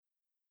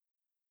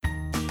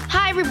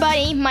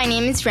everybody, my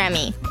name is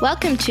Remy.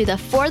 Welcome to the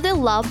For the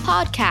Love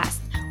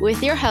podcast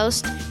with your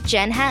host,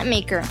 Jen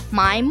Hatmaker,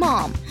 my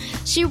mom.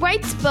 She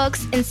writes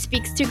books and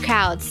speaks to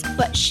crowds,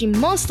 but she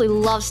mostly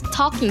loves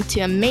talking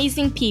to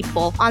amazing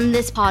people on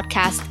this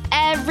podcast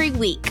every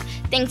week.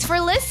 Thanks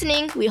for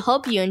listening. We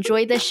hope you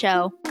enjoy the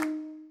show.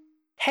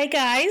 Hey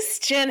guys,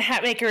 Jen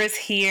Hatmaker is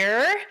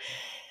here,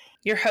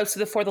 your host of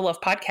the For the Love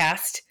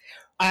podcast.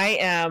 I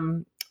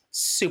am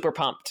super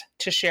pumped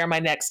to share my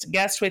next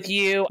guest with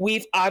you.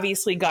 We've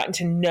obviously gotten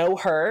to know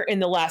her in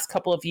the last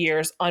couple of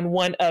years on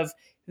one of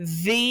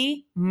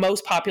the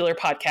most popular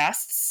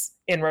podcasts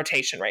in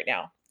rotation right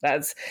now.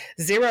 That's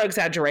zero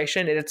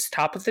exaggeration. It's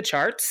top of the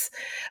charts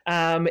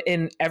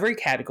in every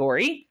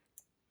category.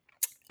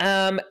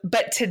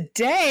 But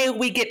today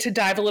we get to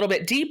dive a little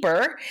bit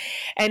deeper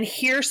and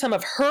hear some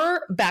of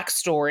her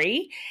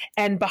backstory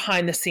and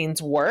behind the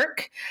scenes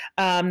work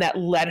that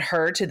led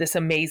her to this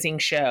amazing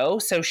show.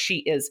 So she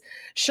is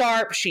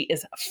sharp. She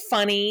is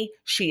funny.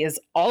 She is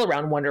all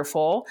around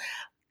wonderful.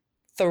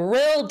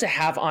 Thrilled to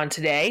have on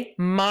today,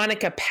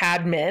 Monica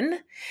Padman.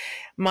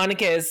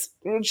 Monica is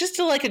just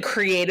like a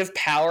creative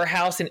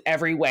powerhouse in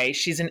every way.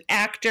 She's an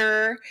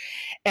actor,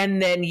 and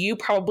then you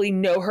probably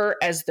know her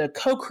as the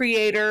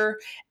co-creator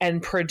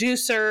and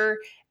producer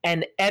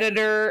and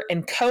editor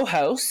and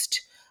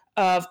co-host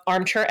of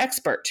Armchair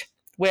Expert,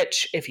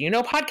 which, if you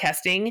know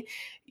podcasting,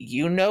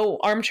 you know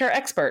Armchair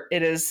Expert.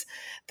 It is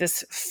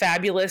this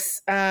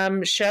fabulous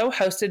show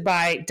hosted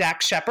by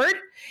Dax Shepard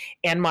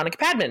and Monica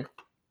Padman.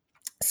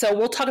 So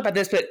we'll talk about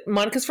this, but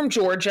Monica's from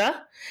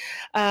Georgia,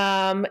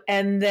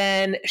 and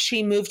then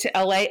she moved to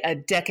LA a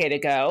decade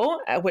ago,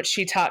 which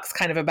she talks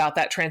kind of about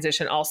that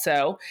transition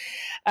also.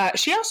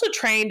 She also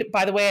trained,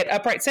 by the way, at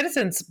Upright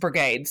Citizens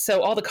Brigade,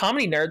 so all the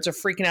comedy nerds are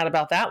freaking out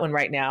about that one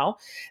right now.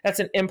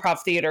 That's an improv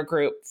theater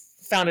group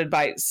founded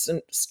by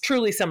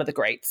truly some of the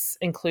greats,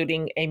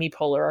 including Amy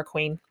Poehler, our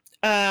queen.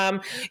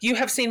 You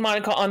have seen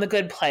Monica on The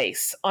Good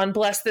Place, on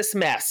Bless This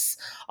Mess,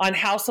 on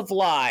House of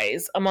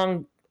Lies,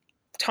 among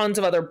tons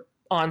of other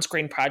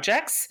on-screen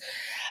projects.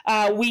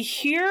 We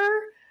hear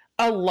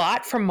a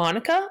lot from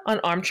Monica on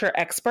Armchair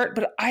Expert,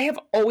 but I have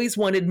always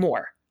wanted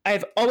more.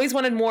 I've always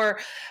wanted more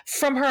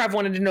from her. I've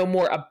wanted to know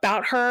more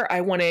about her.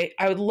 I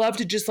would love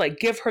to just like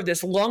give her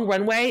this long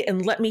runway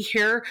and let me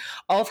hear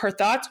all of her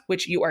thoughts,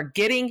 which you are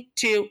getting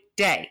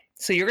today.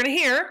 So you're going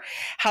to hear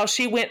how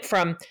she went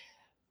from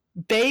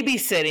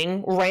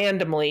babysitting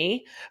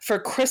randomly for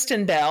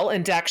Kristen Bell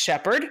and Dax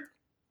Shepard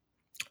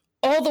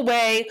all the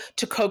way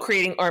to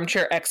co-creating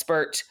Armchair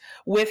Expert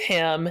with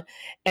him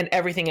and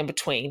everything in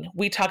between.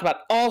 We talk about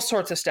all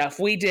sorts of stuff.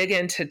 We dig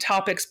into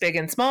topics big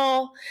and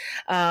small.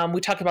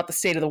 We talk about the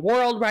state of the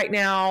world right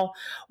now.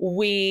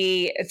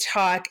 We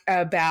talk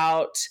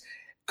about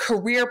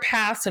career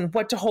paths and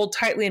what to hold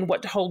tightly and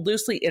what to hold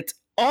loosely. It's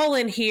all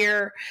in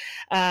here,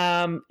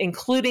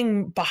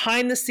 including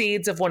behind the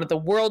scenes of one of the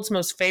world's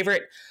most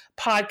favorite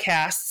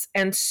podcasts.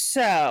 And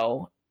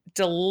so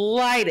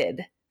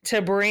delighted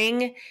to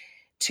bring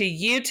to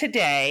you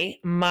today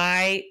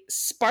my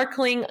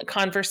sparkling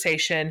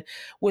conversation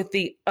with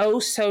the oh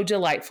so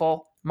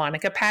delightful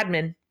Monica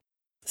Padman.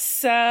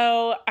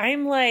 So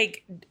I'm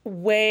like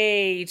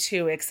way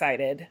too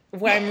excited.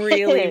 I'm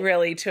really,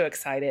 really too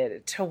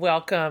excited to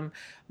welcome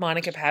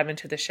Monica Padman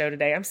to the show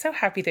today. I'm so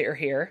happy that you're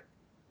here.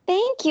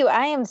 Thank you.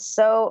 I am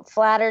so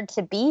flattered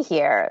to be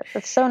here.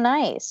 It's so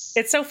nice.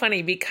 It's so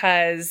funny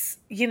because,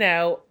 you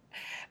know,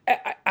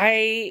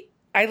 I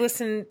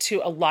listen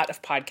to a lot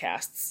of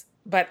podcasts,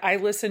 but I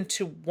listen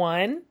to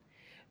one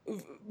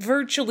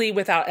virtually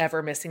without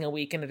ever missing a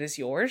week, and it is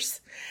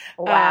yours.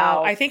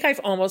 Wow. I think I've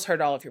almost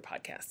heard all of your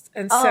podcasts.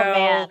 And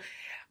man.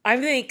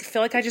 I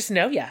feel like I just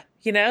know you.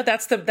 You know,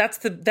 them's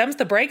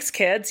the breaks,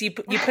 kids. You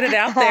put it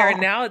out there and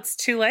now it's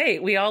too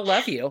late. We all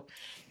love you.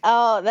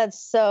 Oh, that's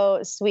so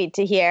sweet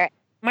to hear.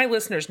 My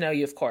listeners know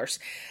you, of course.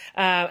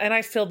 And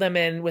I filled them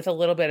in with a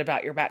little bit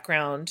about your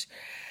background.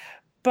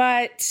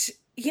 But,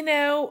 you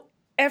know,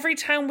 every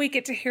time we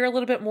get to hear a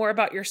little bit more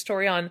about your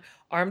story on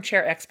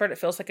Armchair Expert, it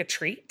feels like a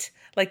treat.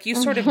 Like you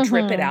sort of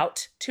drip it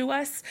out to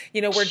us,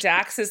 you know, where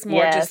Dax is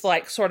more just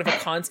like sort of a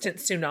constant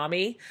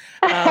tsunami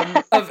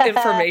of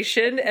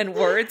information and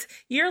words.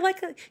 You're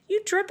like,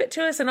 you drip it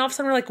to us and all of a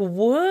sudden we're like,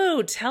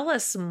 whoa, tell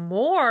us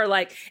more.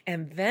 Like,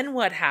 and then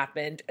what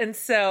happened? And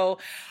so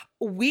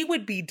we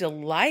would be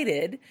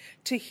delighted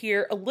to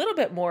hear a little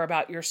bit more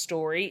about your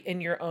story in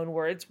your own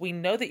words. We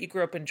know that you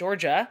grew up in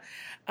Georgia,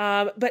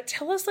 but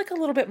tell us like a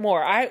little bit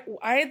more.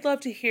 I'd love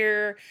to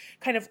hear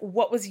kind of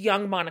what was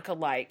young Monica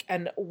like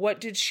and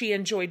what did she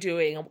enjoy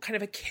doing? What kind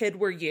of a kid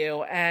were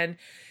you? And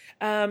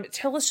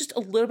tell us just a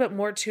little bit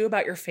more too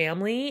about your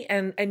family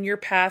and your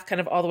path kind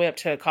of all the way up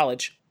to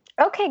college.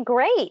 Okay,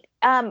 great.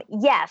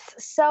 Yes.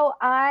 So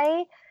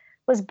I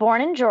was born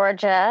in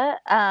Georgia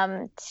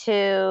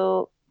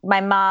to my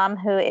mom,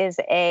 who is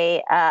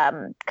a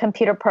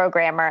computer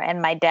programmer,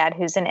 and my dad,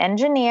 who's an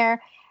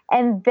engineer.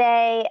 And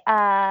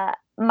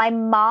my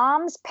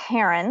mom's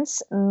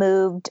parents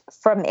moved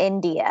from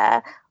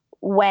India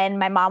when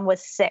my mom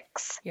was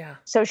 6. Yeah.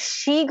 So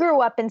she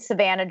grew up in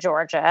Savannah,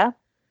 Georgia.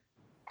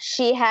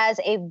 She has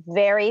a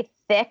very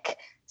thick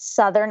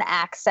Southern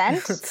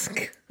accent,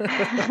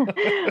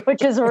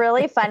 which is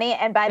really funny.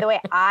 And by the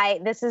way,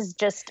 this is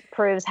just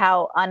proves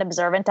how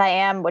unobservant I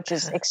am, which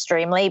is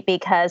extremely,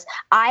 because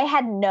I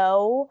had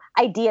no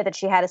idea that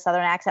she had a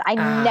Southern accent. I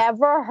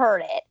never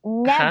heard it.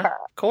 Never.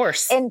 Of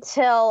course.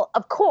 Until,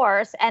 of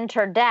course,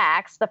 enter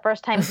Dax. The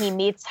first time he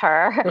meets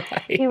her,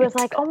 Right. He was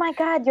like, "Oh my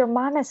God, your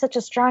mom has such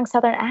a strong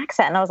Southern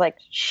accent." And I was like,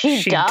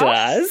 She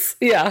does?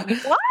 Yeah.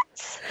 What?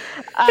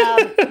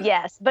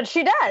 Yes, but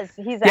she does.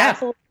 He's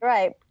absolutely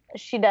right.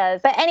 She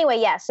does. But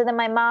anyway, yeah. So then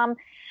my mom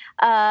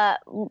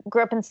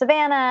grew up in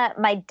Savannah.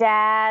 My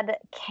dad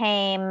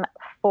came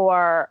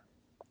for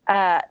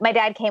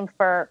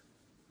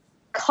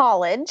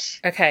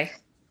college. Okay.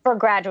 For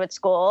graduate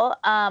school.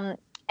 And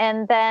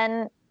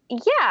then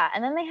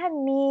they had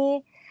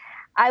me.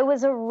 I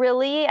was a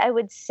really, I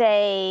would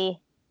say,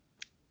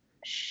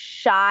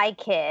 shy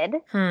kid.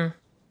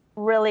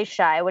 Really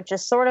shy, which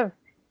is sort of,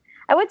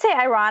 I would say,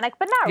 ironic,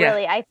 but not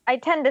really. I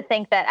tend to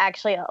think that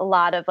actually a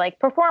lot of like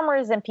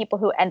performers and people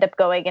who end up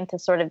going into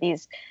sort of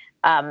these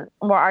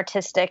more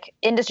artistic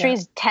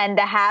industries tend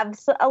to have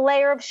a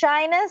layer of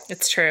shyness.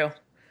 It's true.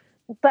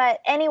 But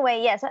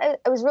anyway, yes, I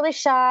was really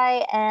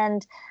shy,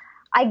 and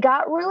I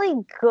got really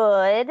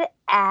good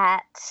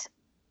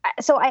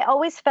so I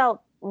always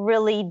felt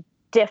really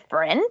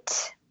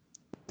different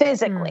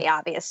physically,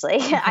 obviously.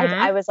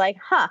 I was like,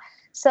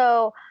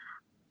 so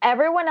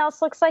everyone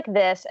else looks like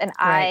this, and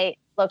I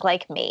look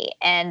like me.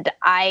 And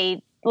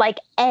I, like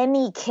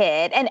any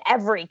kid, and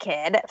every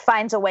kid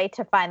finds a way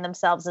to find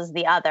themselves as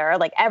the other.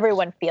 Like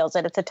everyone feels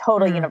it. It's a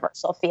total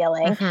universal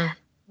feeling.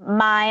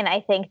 Mine,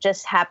 I think,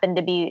 just happened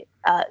to be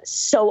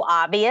so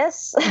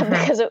obvious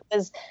because it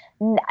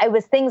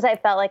was things I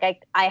felt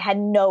like I had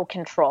no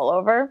control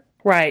over.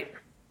 Right.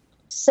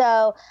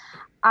 So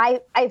I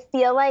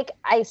feel like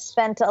I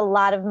spent a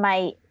lot of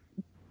my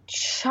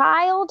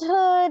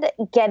childhood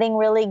getting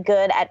really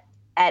good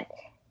at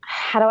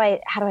how do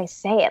I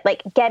say it?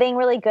 Like getting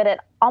really good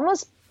at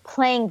almost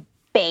playing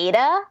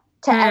beta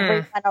to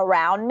everyone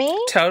around me.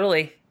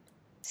 Totally.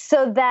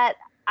 So that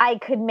I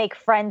could make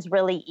friends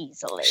really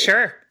easily.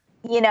 Sure.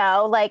 You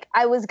know, like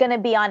I was going to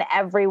be on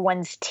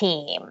everyone's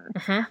team.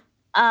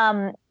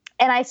 And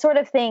I sort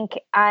of think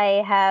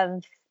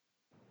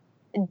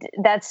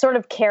that's sort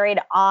of carried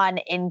on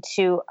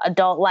into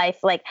adult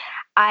life. Like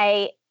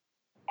I,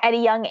 at a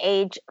young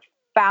age,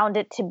 found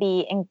it to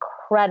be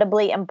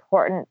incredibly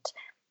important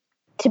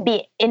to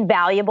be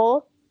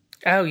invaluable.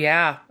 Oh,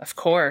 yeah, of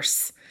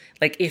course.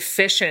 Like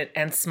efficient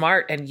and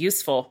smart and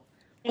useful.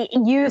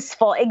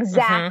 Useful,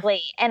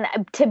 exactly. And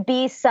to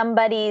be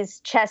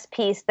somebody's chess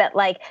piece that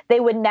like they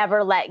would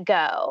never let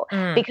go,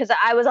 because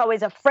I was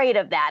always afraid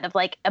of that, of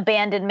like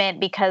abandonment,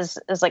 because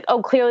it's like,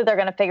 oh, clearly they're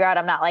going to figure out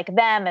I'm not like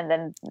them, and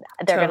then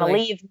they're going to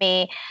leave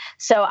me.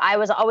 So I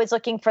was always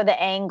looking for the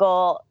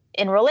angle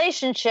in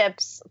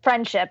relationships,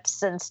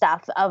 friendships and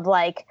stuff of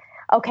like,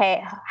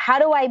 okay, how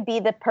do I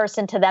be the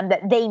person to them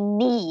that they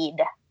need?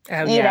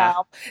 Oh, you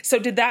know? So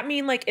did that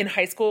mean like in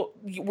high school,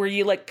 were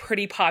you like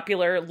pretty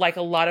popular, like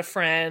a lot of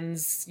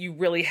friends? You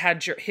really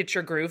had hit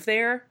your groove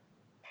there?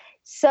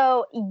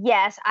 So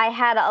yes, I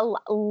had a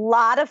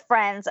lot of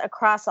friends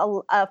across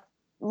a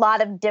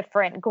lot of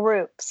different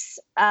groups.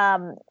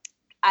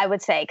 I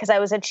would say, because I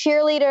was a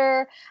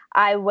cheerleader,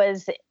 I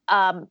was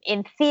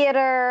in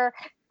theater,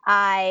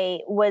 I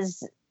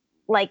was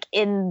like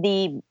in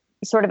the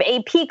sort of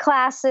AP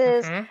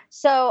classes.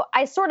 So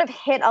I sort of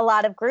hit a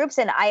lot of groups,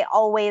 and I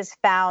always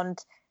found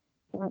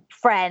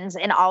friends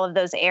in all of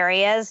those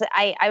areas.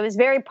 I was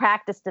very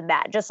practiced in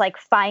that, just like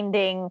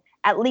finding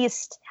at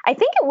least, I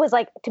think it was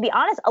like, to be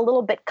honest, a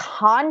little bit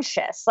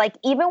conscious. Like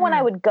even when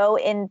I would go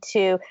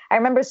into, I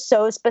remember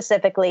so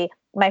specifically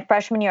my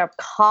freshman year of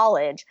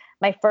college,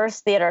 my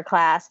first theater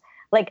class,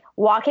 like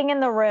walking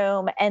in the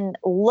room and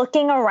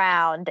looking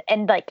around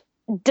and like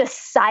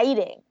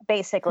deciding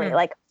basically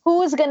like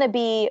who's going to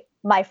be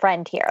my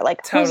friend here,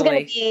 like who's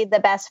going to be the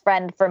best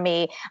friend for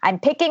me. I'm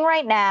picking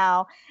right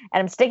now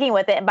and I'm sticking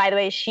with it. And by the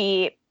way,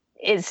 she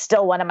is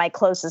still one of my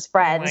closest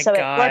friends. So it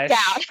worked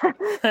out.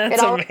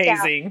 That's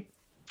amazing.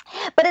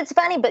 But it's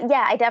funny, but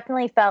yeah, I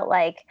definitely felt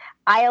like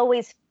I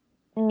always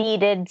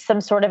needed some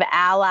sort of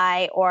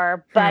ally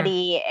or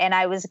buddy, and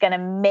I was going to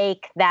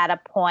make that a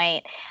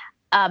point.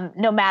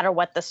 No matter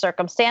what the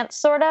circumstance,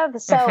 sort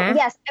of. So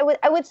yes,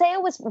 I would say I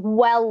was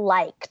well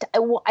liked.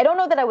 I don't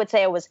know that I would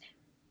say I was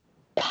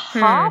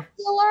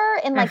popular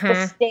in like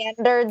the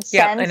standard sense.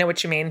 Yeah, I know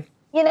what you mean.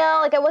 You know,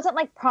 like I wasn't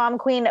like prom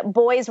queen.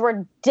 Boys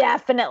were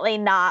definitely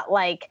not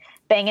like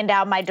banging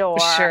down my door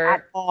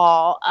at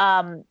all.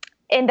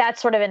 And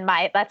that's sort of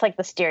that's like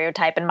the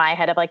stereotype in my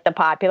head of like the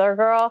popular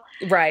girl.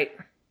 Right.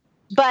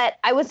 But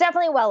I was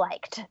definitely well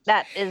liked.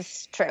 That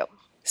is true.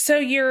 So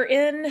you're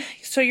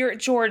at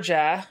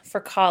Georgia for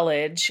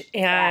college,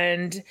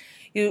 and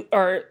you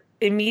are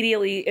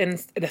immediately in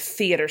the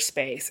theater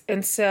space.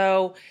 And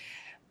so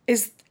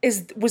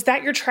Was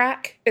that your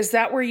track? Is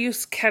that where you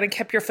kind of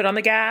kept your foot on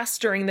the gas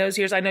during those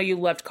years? I know you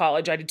loved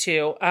college. I did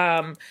too.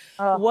 The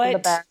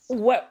best.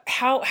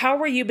 How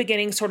were you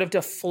beginning sort of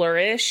to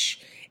flourish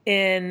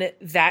in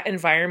that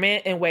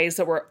environment in ways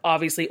that were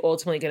obviously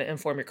ultimately going to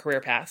inform your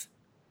career path?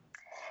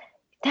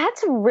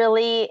 That's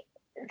really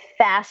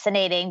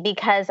fascinating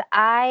because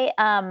I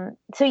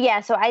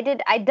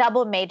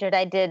double majored.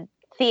 I did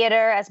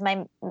theater as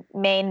my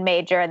main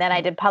major, and then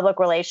I did public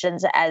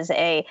relations as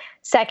a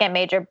second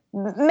major,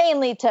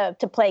 mainly to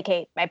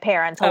placate my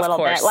parents a little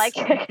bit, like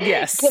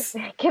yes,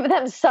 give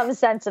them some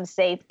sense of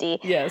safety.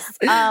 Yes.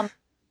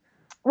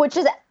 Which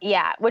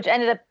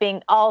ended up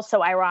being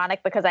also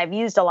ironic because I've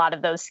used a lot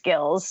of those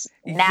skills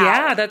now.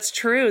 Yeah, that's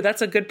true.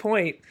 That's a good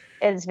point.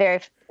 It's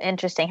very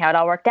interesting how it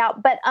all worked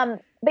out. But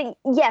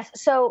yes,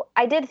 so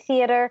I did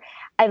theater.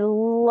 I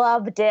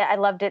loved it. I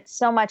loved it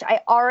so much. I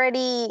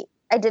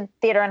did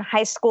theater in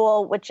high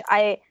school, which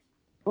I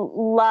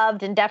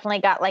loved and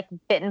definitely got like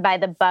bitten by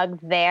the bug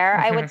there,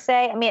 I would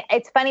say. I mean,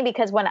 it's funny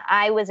because when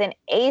I was in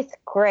 8th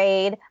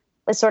grade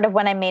was sort of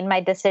when I made my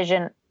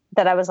decision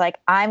that I was like,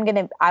 I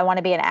want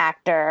to be an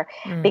actor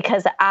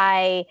because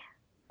I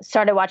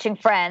started watching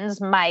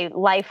Friends, my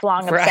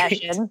lifelong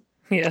obsession.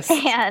 Yes.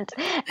 And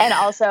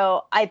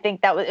also I think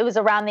it was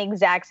around the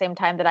exact same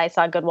time that I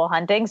saw Good Will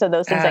Hunting. So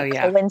those things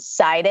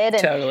coincided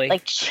and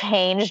like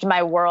changed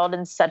my world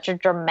in such a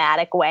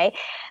dramatic way.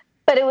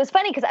 But it was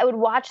funny because I would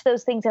watch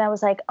those things and I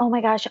was like, oh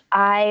my gosh,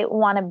 I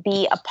want to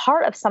be a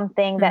part of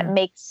something that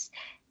makes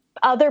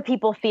other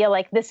people feel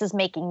like this is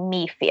making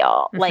me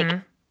feel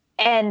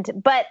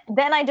but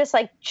then I just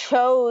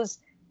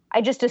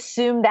I just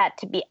assumed that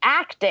to be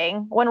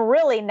acting when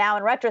really now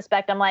in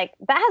retrospect, I'm like,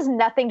 that has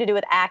nothing to do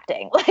with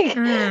acting.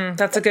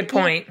 That's a good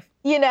point.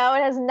 It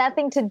has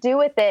nothing to do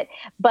with it,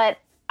 but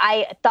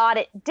I thought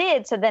it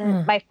did. So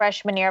then my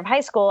freshman year of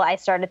high school, I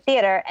started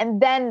theater, and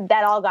then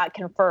that all got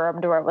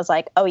confirmed where it was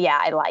like, oh yeah,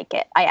 I like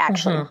it. I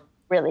actually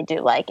really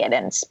do like it.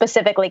 And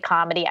specifically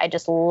comedy. I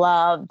just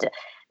loved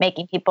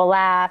making people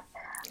laugh.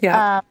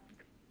 Yeah.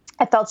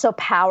 I felt so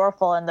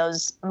powerful in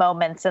those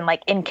moments and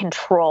like in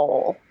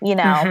control,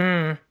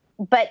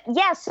 But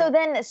yeah, so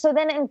then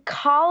in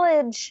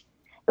college,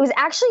 it was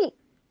actually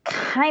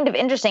kind of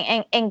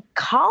interesting. In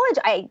college,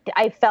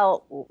 I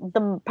felt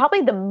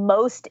probably the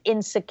most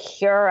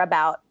insecure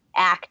about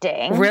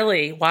acting.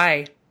 Really?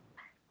 Why?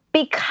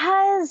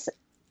 Because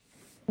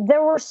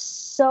there were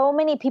so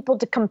many people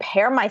to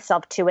compare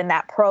myself to in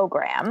that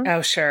program.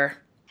 Oh, sure.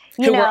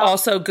 Who were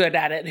also good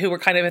at it, who were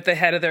kind of at the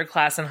head of their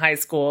class in high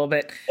school,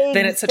 but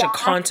then it's such a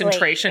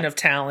concentration of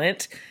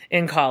talent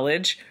in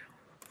college.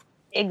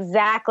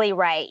 Exactly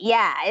right.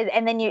 Yeah.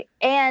 And then you're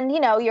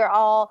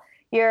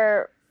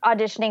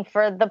auditioning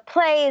for the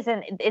plays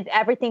and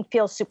everything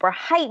feels super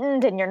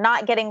heightened and you're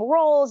not getting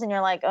roles and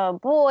you're like, oh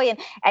boy. And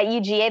at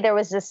UGA, there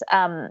was this,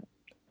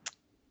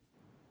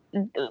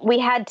 we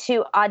had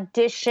to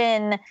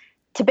audition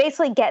to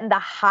basically get in the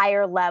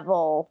higher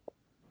level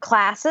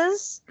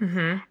classes.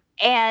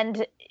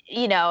 And,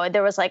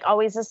 there was like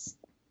always this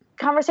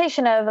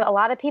conversation of a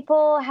lot of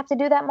people have to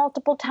do that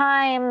multiple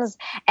times.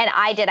 And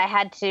I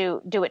had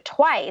to do it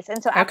twice.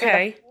 And so after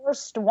the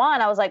first one,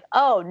 I was like,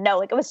 oh no,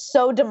 like it was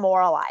so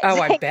demoralizing. Oh,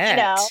 I bet.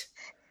 It's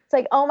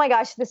like, oh my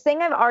gosh, this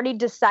thing I've already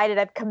decided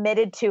I've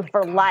committed to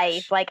for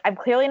life. Like I'm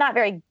clearly not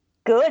very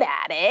good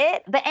at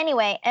it. But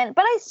anyway, but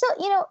I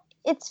still,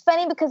 it's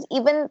funny because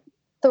even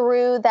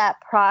through that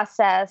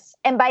process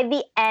and by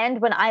the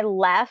end, when I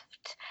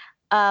left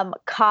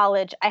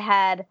college, I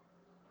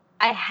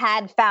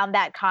had found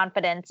that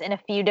confidence in a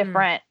few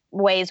different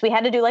ways. We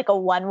had to do like a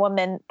one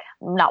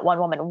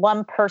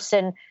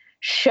person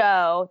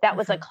show. That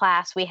was a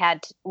class we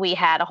had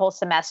a whole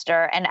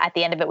semester. And at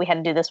the end of it, we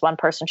had to do this one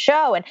person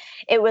show. And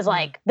it was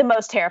like the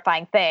most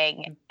terrifying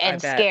thing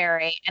and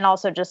scary. And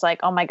also just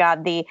like, oh my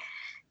God, the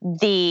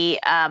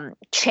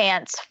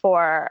chance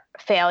for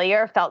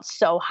failure felt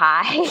so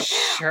high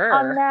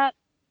on that.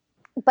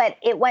 But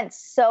it went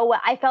so well.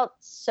 I felt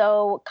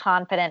so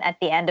confident at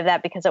the end of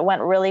that because it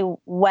went really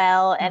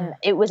well and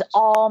it was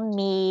all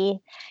me.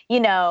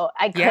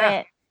 I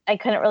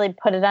couldn't really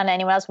put it on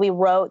anyone else. We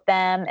wrote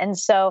them. And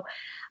so,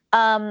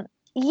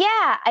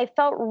 I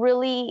felt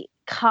really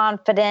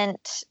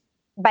confident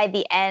by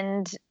the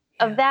end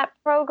of that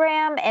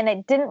program. And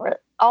it didn't,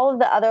 all of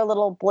the other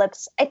little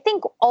blips, I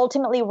think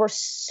ultimately were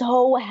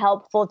so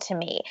helpful to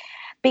me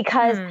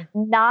because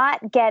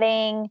not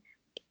getting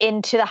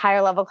into the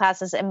higher level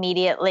classes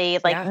immediately,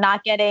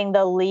 not getting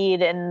the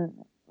lead in,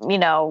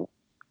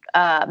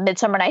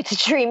 Midsummer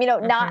Night's Dream,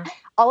 not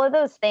all of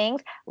those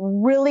things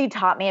really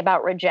taught me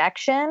about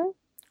rejection.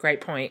 Great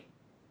point.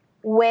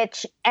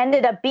 Which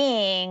ended up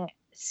being,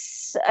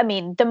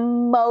 the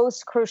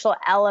most crucial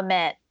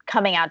element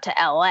coming out to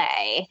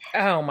LA.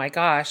 Oh my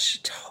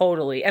gosh,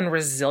 totally. And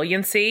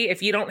resiliency.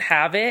 If you don't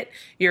have it,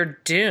 you're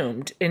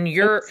doomed. And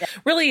you're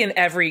really in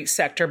every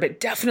sector, but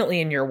definitely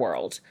in your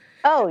world.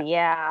 Oh,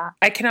 yeah.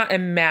 I cannot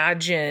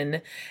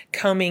imagine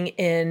coming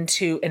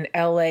into an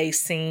LA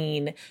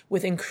scene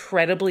with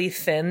incredibly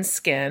thin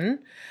skin,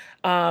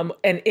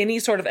 and any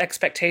sort of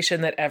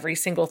expectation that every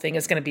single thing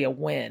is going to be a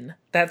win.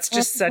 That's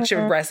just such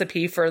a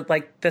recipe for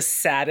like the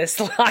saddest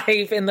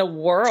life in the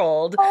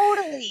world.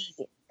 Totally.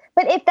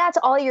 But if that's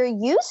all you're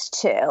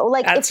used to,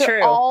 like That's if you're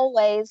true.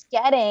 always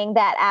getting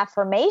that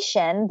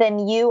affirmation,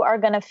 then you are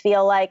going to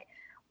feel like,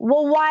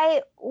 well,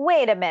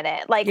 wait a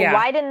minute. Like,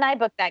 why didn't I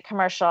book that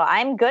commercial?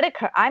 I'm good at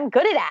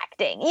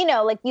acting.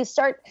 Like you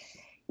start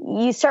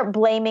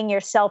blaming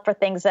yourself for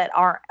things that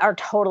are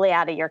totally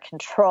out of your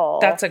control.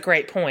 That's a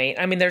great point.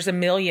 I mean, there's a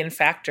million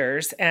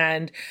factors.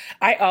 And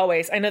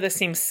I know this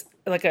seems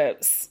like a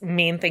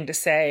mean thing to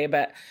say,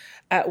 but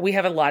we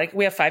have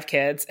 5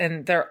 kids,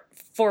 and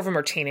 4 of them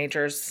are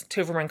teenagers,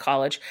 2 of them are in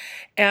college.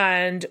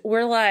 And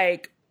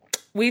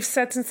we've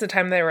said since the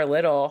time they were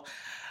little,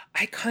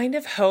 I kind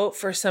of hope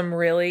for some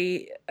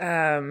really,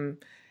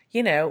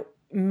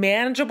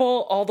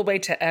 manageable all the way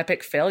to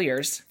epic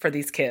failures for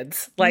these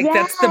kids.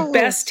 That's the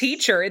best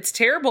teacher. It's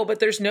terrible, but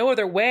there's no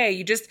other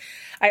way.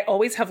 I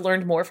always have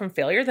learned more from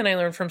failure than I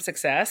learned from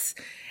success.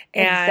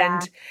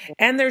 And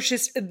there's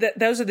just,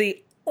 those are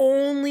the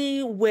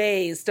only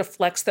ways to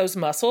flex those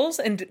muscles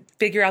and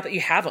figure out that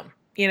you have them,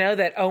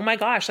 that, oh my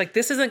gosh, like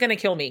this isn't going to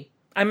kill me.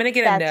 I'm going to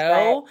get a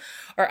no,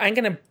 or I'm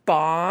going to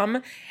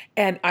bomb,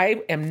 and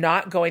I am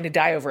not going to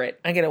die over it.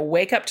 I'm going to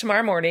wake up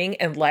tomorrow morning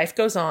and life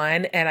goes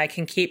on and I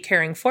can keep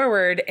carrying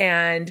forward.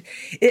 And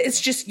it's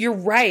just, you're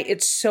right.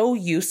 It's so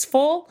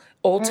useful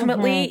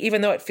ultimately,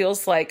 even though it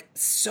feels like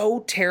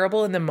so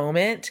terrible in the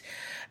moment.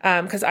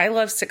 Because I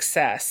love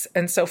success.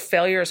 And so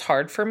failure is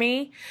hard for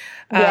me.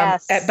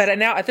 Yes. But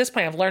now at this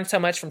point, I've learned so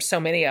much from so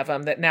many of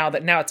them that now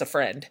it's a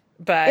friend.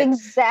 But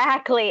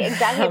Exactly. You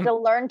have to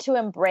learn to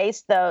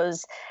embrace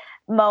those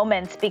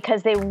moments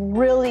because they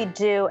really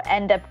do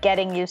end up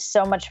getting you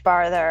so much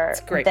farther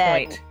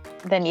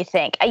than you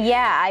think.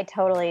 Yeah, I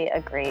totally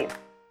agree.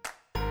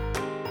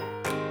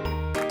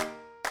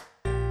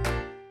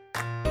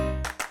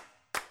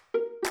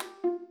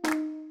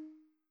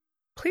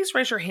 Please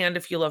raise your hand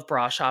if you love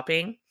bra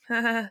shopping.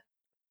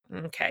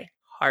 Okay,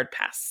 hard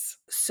pass.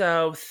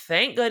 So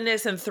thank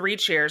goodness and 3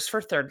 cheers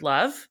for Third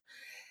Love,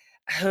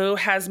 who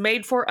has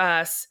made for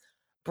us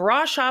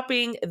bra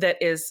shopping that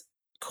is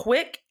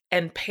quick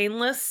and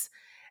painless,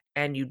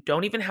 and you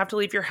don't even have to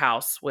leave your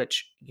house,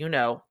 which,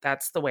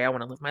 that's the way I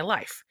want to live my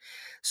life.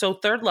 So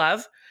Third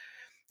Love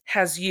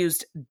has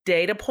used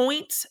data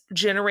points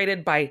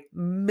generated by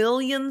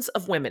millions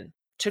of women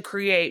to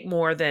create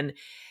more than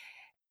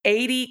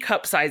 80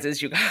 cup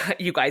sizes, you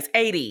guys,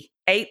 80,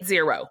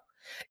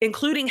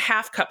 including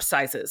half cup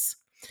sizes,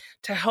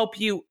 to help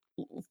you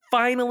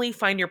finally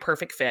find your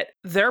perfect fit.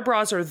 Their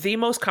bras are the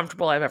most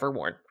comfortable I've ever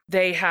worn.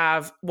 They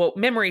have,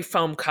 memory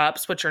foam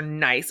cups, which are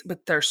nice,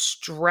 but their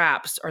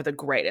straps are the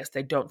greatest.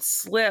 They don't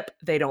slip,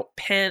 they don't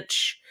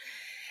pinch.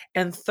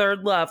 And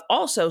Third Love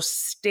also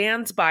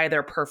stands by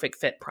their perfect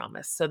fit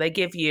promise. So they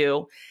give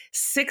you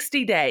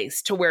 60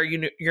 days to wear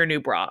your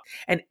new bra.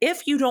 And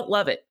if you don't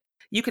love it,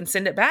 you can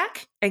send it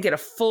back and get a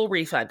full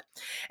refund.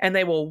 And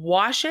they will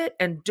wash it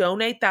and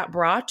donate that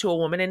bra to a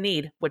woman in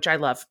need, which I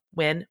love.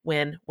 Win,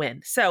 win,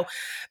 win. So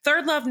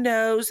Third Love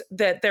knows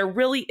that there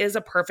really is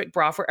a perfect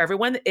bra for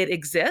everyone. It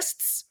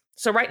exists.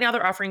 So right now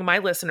they're offering my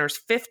listeners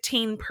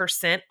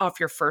 15% off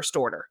your first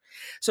order.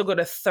 So go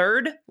to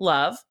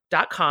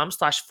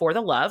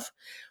thirdlove.com/forthelove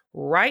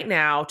right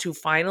now to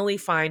finally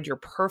find your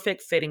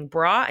perfect fitting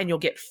bra, and you'll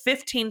get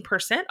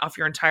 15% off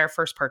your entire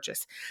first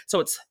purchase.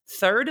 So it's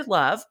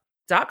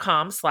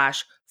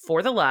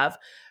thirdlove.com/forthelove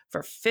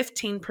for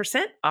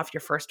 15% off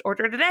your first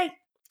order today.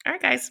 All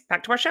right, guys,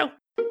 back to our show.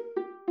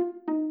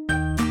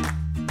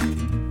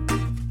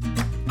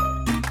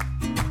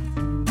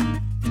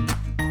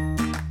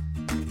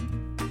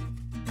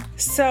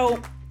 So,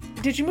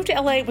 did you move to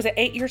LA? Was it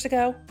 8 years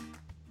ago?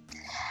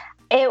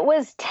 It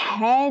was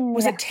 10.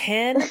 Was it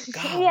 10?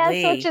 Yeah,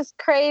 so it's just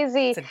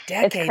crazy. It's a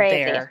decade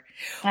there.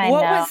 I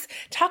know.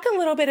 Talk a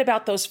little bit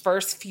about those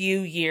first few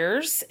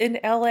years in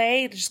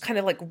LA, just kind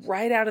of like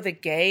right out of the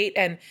gate.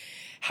 And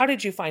how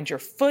did you find your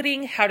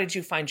footing? How did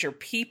you find your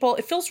people?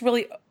 It feels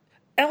really,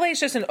 LA is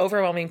just an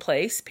overwhelming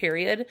place,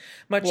 period.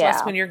 Much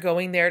less when you're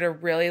going there to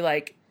really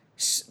like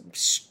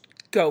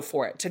go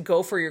for it, to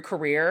go for your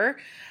career.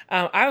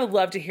 I would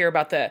love to hear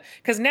about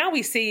because now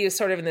we see you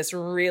sort of in this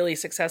really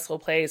successful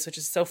place, which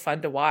is so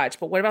fun to watch.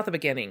 But what about the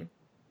beginning?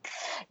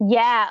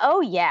 Yeah. Oh,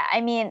 yeah.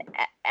 I mean,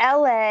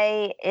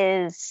 LA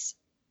is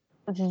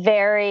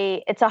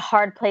it's a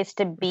hard place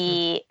to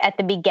be at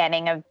the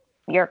beginning of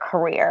your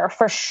career,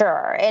 for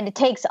sure. And it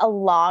takes a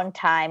long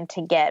time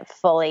to get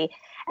fully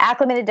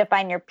acclimated, to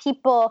find your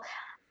people.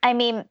 I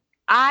mean,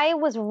 I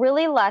was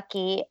really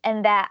lucky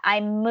in that I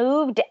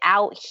moved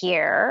out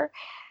here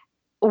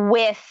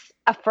with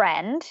a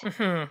friend,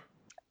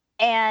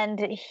 and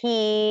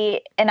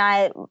he and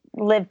I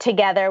lived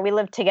together. We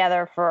lived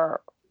together for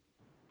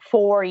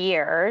 4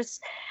 years.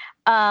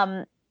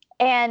 And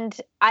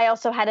I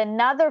also had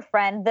another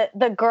friend,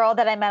 the girl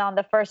that I met on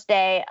the first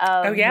day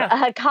of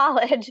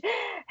college,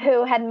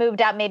 who had moved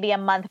out maybe a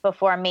month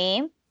before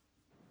me.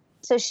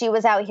 So she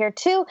was out here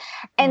too.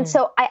 And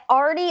so I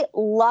already,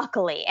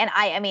 luckily, and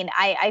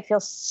I feel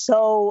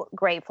so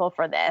grateful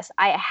for this.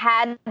 I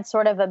had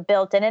sort of a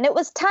built-in, and it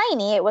was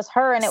tiny. It was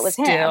her and it was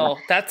him. Still,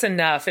 that's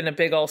enough in a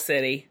big old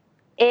city.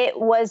 It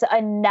was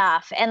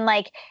enough. And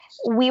like,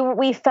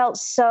 we felt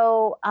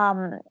so,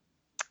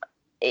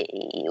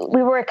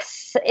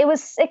 it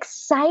was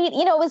exciting.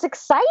 You know, it was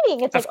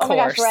exciting. It's like, oh my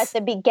gosh, we're at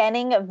the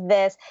beginning of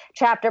this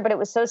chapter, but it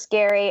was so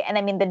scary. And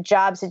I mean, the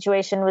job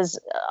situation was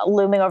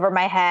looming over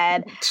my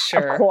head.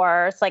 Sure. Of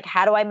course. Like,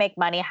 how do I make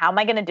money? How am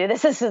I going to do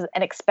this? This is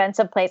an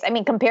expensive place. I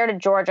mean, compared to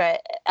Georgia,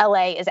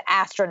 LA is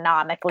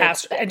astronomically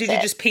expensive. And did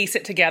you just piece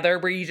it together?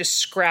 Were you just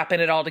scrapping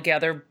it all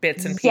together,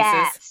 bits and pieces?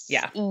 Yes.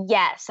 Yeah.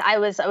 Yes. I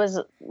was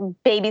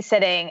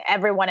babysitting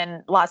everyone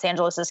in Los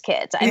Angeles's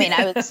kids. I mean,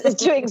 I was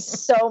doing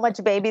so much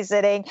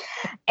babysitting.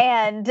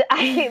 And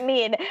I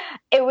mean,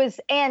 it was,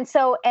 and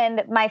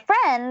my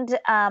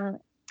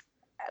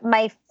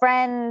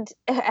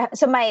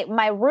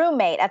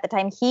roommate at the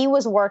time, he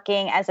was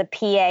working as a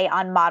PA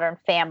on Modern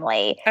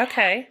Family.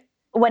 Okay.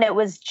 When it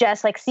was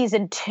just like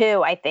season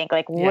 2, I think,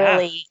 like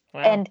really.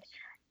 Wow. And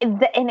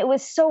it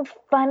was so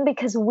fun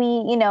because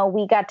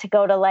we got to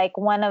go to like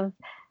one of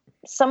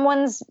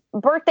someone's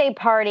birthday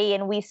party,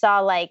 and we saw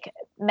like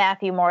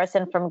Matthew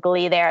Morrison from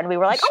Glee there, and we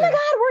were like, Sure. oh my God,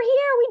 we're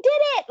here. We did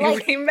it.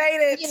 Like, we made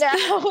it.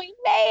 We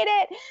made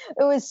it.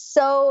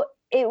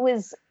 It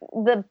was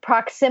the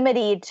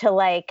proximity to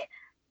like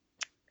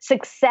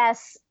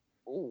success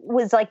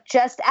was like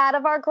just out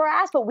of our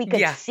grasp, but we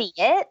could see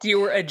it.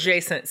 You were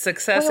adjacent,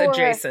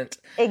 adjacent.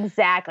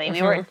 Exactly.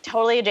 We were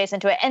totally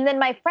adjacent to it. And then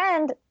my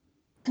friend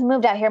who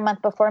moved out here a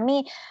month before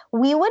me,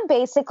 we would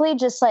basically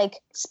just like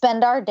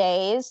spend our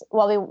days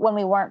when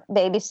we weren't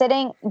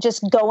babysitting,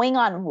 just going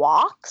on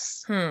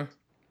walks.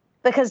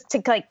 Because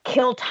to like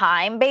kill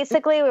time,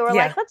 basically, we were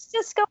like, let's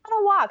just go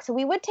on a walk. So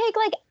we would take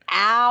like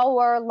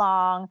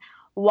hour-long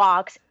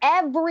walks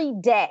every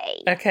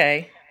day.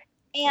 Okay.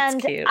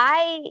 And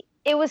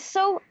it was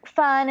so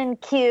fun and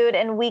cute,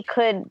 and we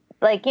could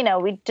like,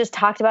 we just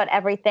talked about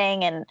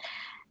everything.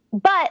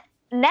 But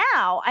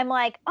now I'm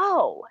like,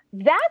 oh,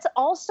 that's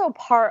also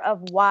part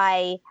of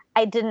why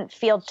I didn't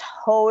feel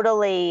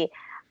totally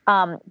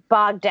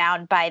bogged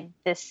down by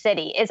this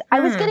city is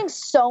I was getting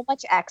so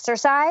much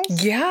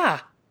exercise.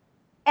 Yeah.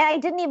 And I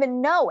didn't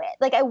even know it.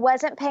 Like, I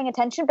wasn't paying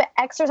attention, but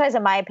exercise,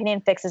 in my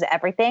opinion, fixes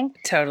everything.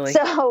 Totally.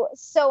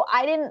 So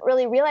I didn't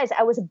really realize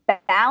I was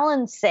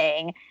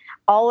balancing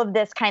all of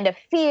this kind of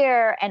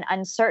fear and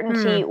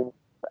uncertainty,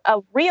 a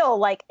real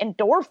like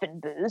endorphin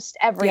boost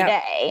every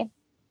day.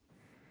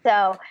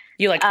 So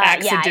you like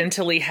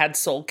accidentally had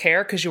soul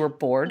care because you were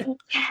bored.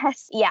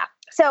 Yes. Yeah.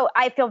 So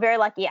I feel very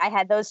lucky. I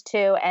had those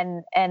two.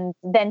 And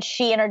then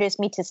she introduced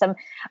me to some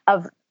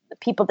of the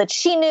people that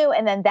she knew.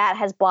 And then that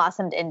has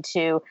blossomed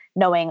into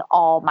knowing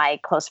all my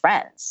close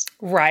friends.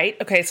 Right.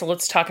 Okay. So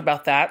let's talk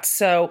about that.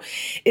 So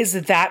is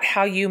that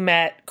how you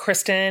met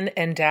Kristen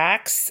and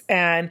Dax?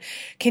 And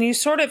can you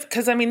sort of,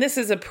 because I mean, this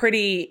is a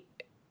pretty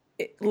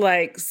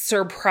like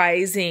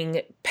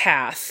surprising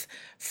path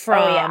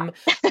from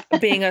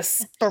being a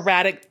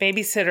sporadic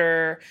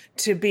babysitter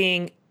to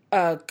being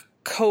a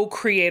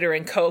co-creator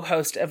and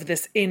co-host of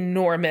this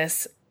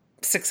enormous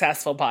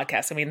successful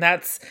podcast. I mean,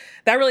 that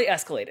really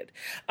escalated.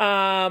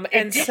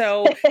 And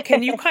so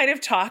can you kind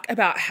of talk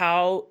about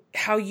how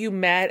you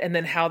met and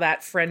then how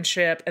that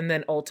friendship and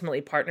then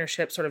ultimately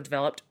partnership sort of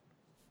developed?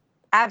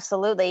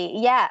 Absolutely.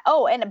 Yeah.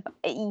 Oh, and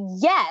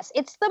yes,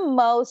 it's the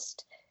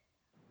most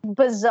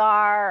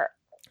bizarre.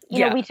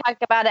 You know, we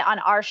talked about it on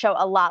our show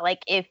a lot.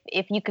 Like if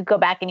you could go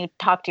back and you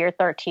talk to your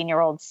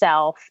 13-year-old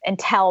self and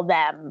tell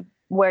them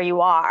where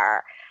you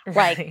are,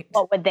 like,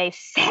 what would they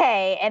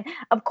say? And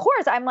of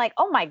course I'm like,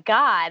 oh my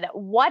God,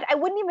 what? I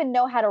wouldn't even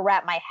know how to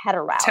wrap my head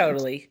around.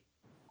 Totally.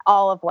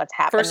 All of what's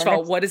happened. First of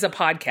all, what is a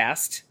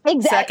podcast?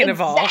 Exactly. Second of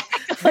all.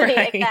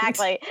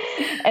 Exactly.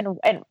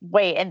 And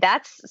wait, and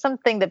that's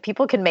something that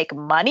people can make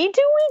money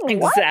doing?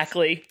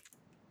 Exactly.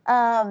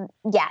 What?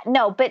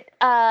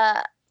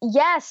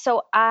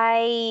 So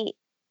I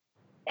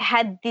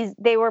had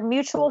they were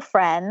mutual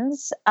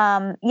friends.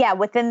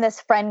 Within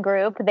this friend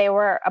group, they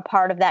were a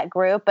part of that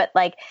group, but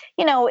like,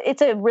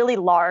 it's a really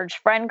large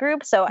friend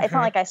group. So it's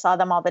not like I saw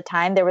them all the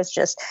time. There was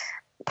just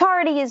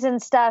parties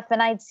and stuff,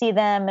 and I'd see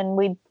them and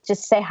we'd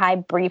just say hi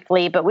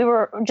briefly, but we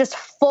were just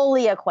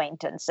fully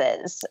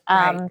acquaintances.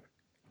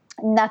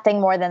 Nothing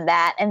more than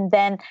that. And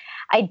then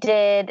I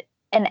did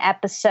an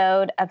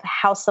episode of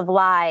House of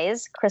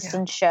Lies,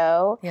 Kristen's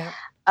show. Yeah.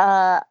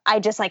 I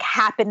just like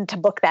happened to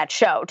book that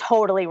show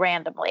totally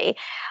randomly.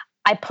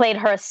 I played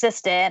her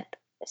assistant,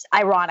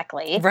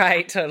 ironically.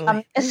 Right,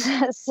 totally.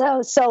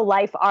 So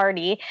life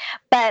arty.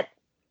 But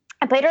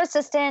I played her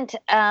assistant.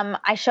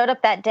 I showed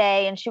up that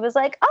day and she was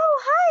like,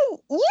 oh, hi,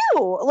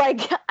 you.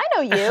 Like, I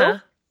know you.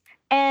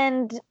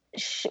 And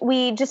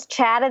we just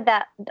chatted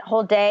that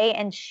whole day,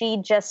 and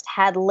she just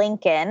had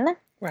Lincoln.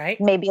 Right.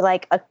 Maybe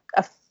like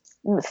a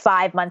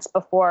 5 months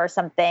before or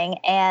something.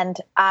 And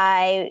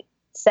I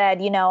said,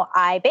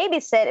 I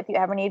babysit if you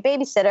ever need a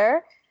babysitter.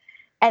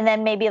 And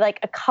then maybe like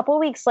a couple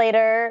weeks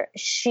later,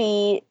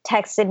 she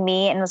texted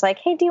me and was like,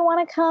 hey, do you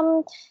want to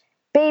come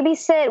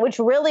babysit? Which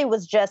really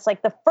was just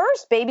like the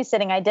first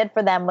babysitting I did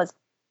for them was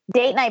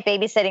date night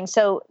babysitting.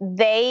 So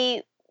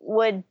they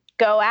would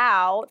go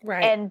out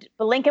and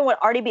Lincoln would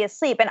already be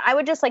asleep. And I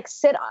would just like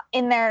sit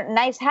in their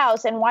nice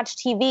house and watch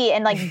TV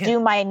and like do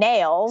my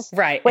nails.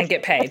 Right. And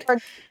get paid. For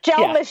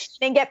gel machine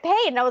and get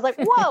paid. And I was like,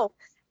 whoa,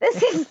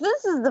 this is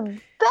the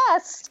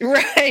best.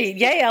 Right.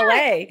 Yay,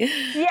 LA.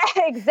 Yeah,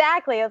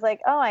 exactly. I was like,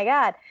 oh my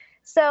God.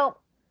 So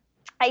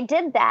I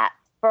did that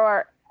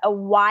for a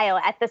while.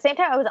 At the same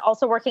time, I was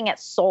also working at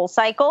Soul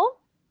Cycle.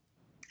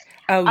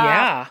 Oh,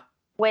 yeah.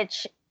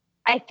 Which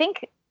I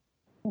think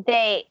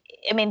the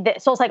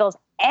Soul Cycle is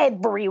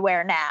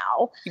everywhere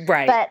now.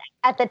 Right. But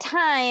at the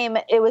time,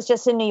 it was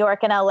just in New York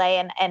and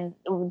LA, and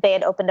they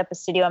had opened up a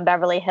studio in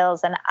Beverly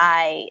Hills, and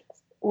I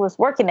was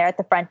working there at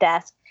the front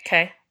desk.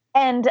 Okay.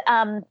 And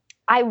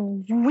I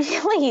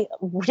really,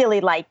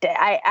 really liked it.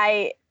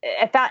 I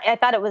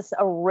thought it was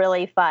a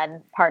really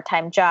fun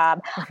part-time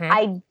job. Mm-hmm.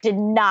 I did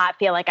not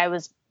feel like I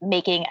was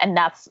making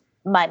enough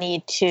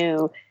money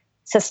to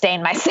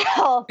sustain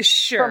myself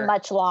for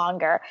much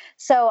longer.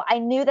 So I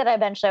knew that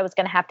eventually I was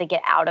going to have to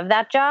get out of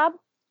that job.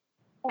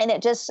 And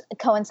it just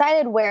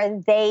coincided where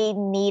they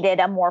needed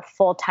a more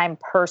full-time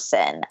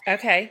person.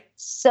 Okay.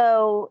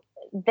 So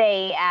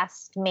they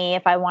asked me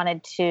if I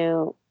wanted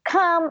to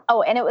come.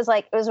 Oh, and it was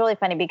really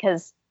funny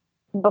because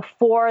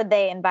before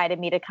they invited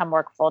me to come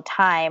work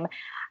full-time,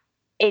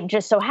 it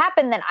just so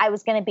happened that I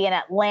was going to be in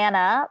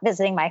Atlanta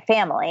visiting my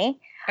family.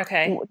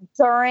 Okay.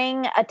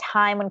 During a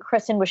time when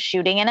Kristen was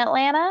shooting in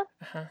Atlanta.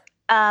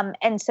 Uh-huh.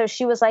 And so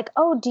she was like,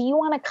 oh, do you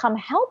want to come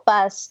help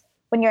us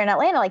when you're in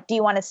Atlanta? Like, do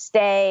you want to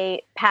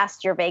stay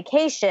past your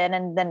vacation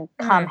and then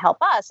come help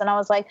us? And I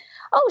was like,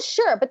 oh,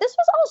 sure. But this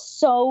was all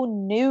so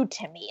new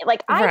to me.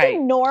 Like, I do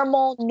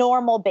normal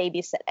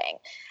babysitting.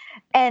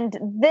 And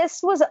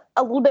this was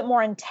a little bit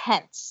more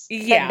intense.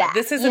 Yeah, than that,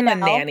 this is in the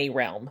nanny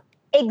realm.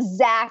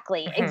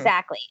 Exactly.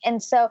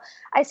 And so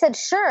I said,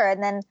 sure.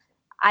 And then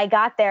I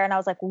got there and I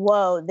was like,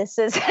 whoa, this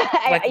is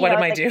like, what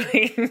am I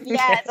doing?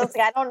 Yes. I was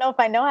like, I don't know if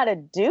I know how to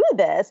do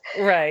this.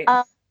 Right.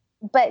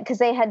 But because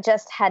they had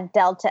just had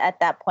Delta at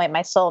that point,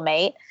 my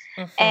soulmate.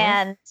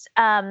 Mm-hmm.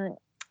 And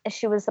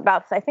she was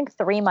about, I think,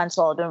 3 months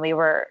old when we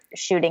were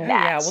shooting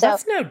that. Yeah, well,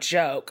 that's no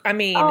joke. I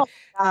mean,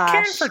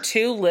 caring for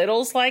 2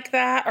 littles like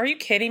that, are you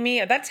kidding me?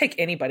 That'd take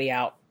anybody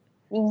out.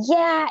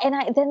 Yeah.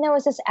 And then there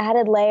was this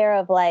added layer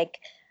of like,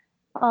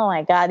 oh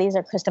my God, these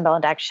are Kristen Bell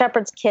and Dax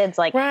Shepard's kids.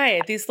 Like,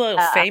 right. These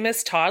little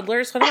famous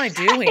toddlers. What am I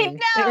doing?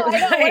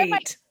 I know.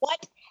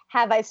 What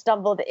have I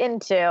stumbled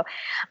into?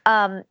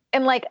 And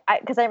like,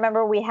 because I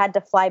remember we had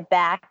to fly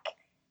back,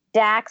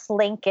 Dax,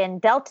 Lincoln,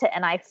 Delta,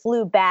 and I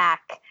flew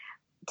back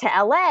to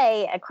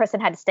LA, and Kristen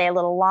had to stay a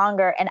little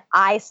longer. And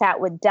I sat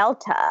with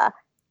Delta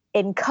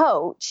in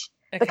coach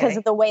because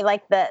of the way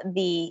like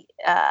the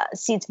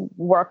seats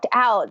worked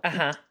out.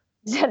 Uh-huh.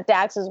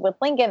 Dax was with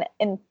Lincoln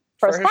in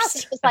first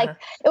class. It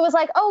was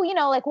like, oh,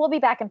 like we'll be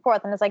back and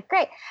forth. And it's like,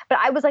 great. But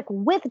I was like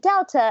with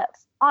Delta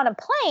on a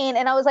plane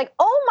and I was like,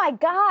 oh my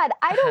God,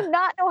 I do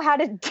not know how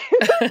to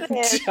do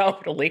this.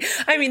 Totally.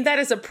 I mean, that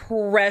is a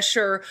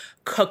pressure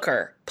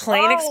cooker.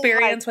 Plane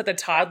experience with a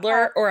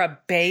toddler or a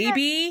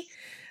baby.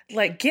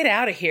 Like, get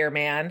out of here,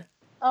 man.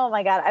 Oh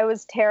my God. I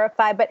was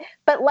terrified.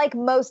 But like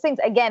most things,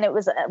 again, it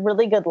was a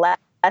really good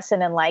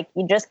lesson. And like,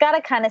 you just got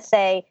to kind of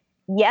say,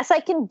 yes, I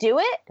can do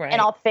it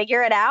and I'll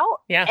figure it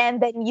out. Yeah. And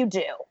then you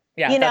do.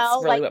 Yeah,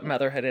 that's really what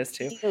motherhood is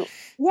too.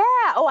 Yeah.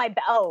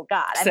 Oh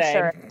God, I'm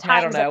sure. I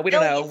don't know. We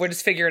don't know. We'll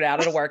just figure it out.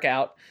 It'll work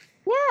out.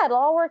 Yeah, it'll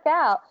all work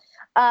out.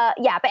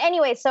 Yeah. But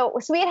anyway, so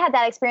we had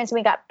that experience and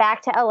we got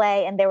back to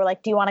LA and they were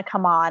like, do you want to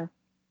come on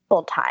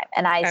full time?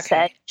 And I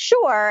said,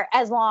 sure,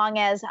 as long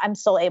as I'm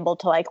still able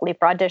to like leave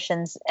for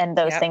auditions and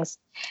those things.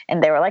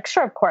 And they were like,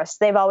 sure, of course.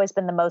 They've always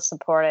been the most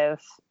supportive,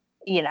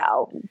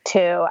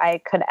 to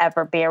I could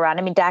ever be around.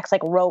 I mean, Dax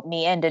like wrote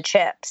me into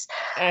Chips.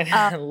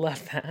 I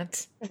love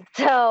that.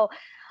 So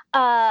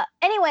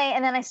anyway,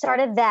 and then I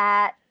started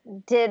that,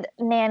 did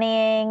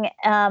nannying,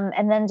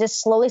 and then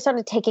just slowly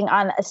started taking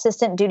on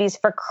assistant duties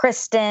for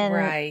Kristen.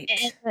 Right.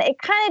 And it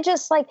kind of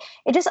just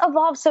it just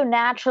evolved so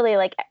naturally.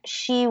 Like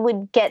she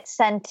would get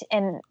sent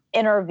an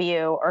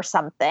interview or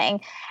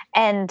something.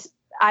 And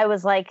I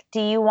was like,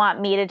 do you want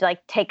me to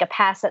like take a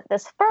pass at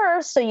this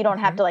first so you don't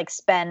have to like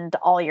spend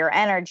all your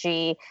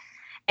energy?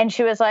 And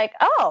she was like,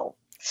 oh,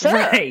 sure.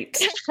 Right.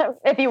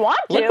 If you want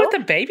to. Look what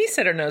the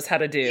babysitter knows how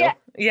to do.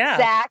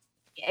 Yeah.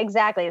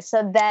 Exactly.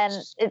 So then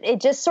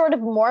it just sort of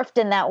morphed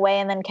in that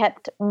way and then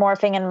kept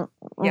morphing and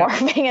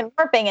morphing and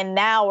morphing. And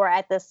now we're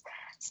at this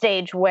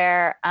stage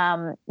where,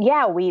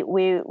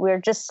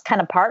 we're just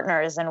kind of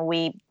partners and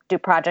we do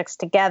projects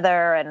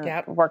together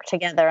and work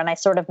together. And I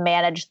sort of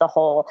manage the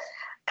whole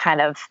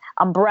kind of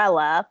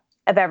umbrella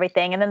of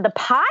everything. And then the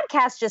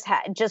podcast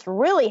just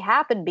really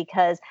happened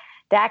because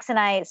Dax and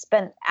I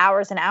spent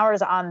hours and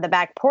hours on the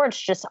back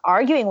porch just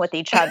arguing with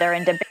each other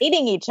and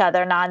debating each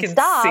other nonstop.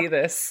 I can see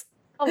this.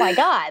 Oh my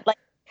God. Like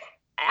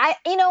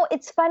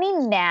it's funny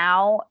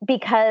now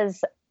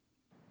because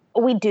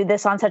we do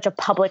this on such a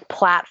public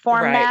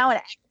platform now,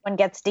 and everyone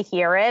gets to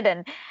hear it.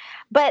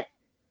 But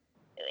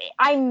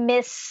I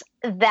miss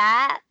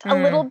that a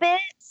little bit.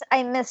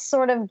 I miss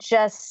sort of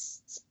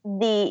just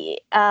the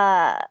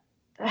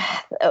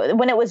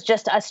when it was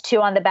just us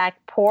two on the back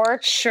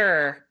porch.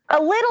 Sure.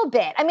 A little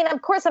bit. I mean,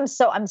 of course, I'm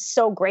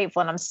so grateful,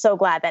 and I'm so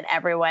glad that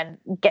everyone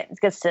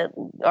gets to,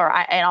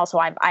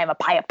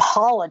 I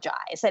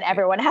apologize that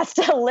everyone has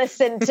to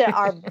listen to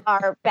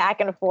our back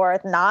and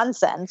forth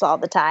nonsense all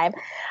the time.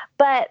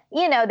 But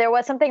there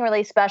was something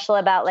really special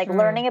about like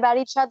learning about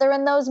each other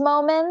in those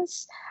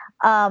moments.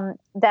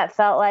 That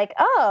felt like,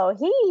 oh,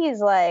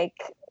 he's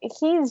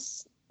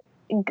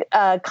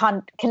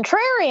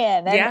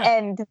contrarian,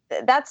 and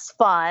that's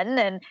fun.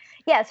 And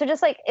so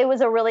just like, it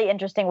was a really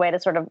interesting way to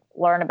sort of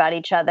learn about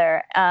each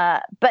other.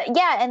 And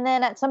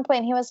then at some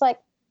point he was like,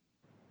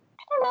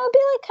 I don't know, it'd be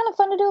like kind of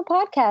fun to do a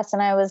podcast.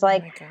 And I was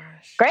like, oh my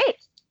gosh, great,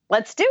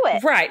 let's do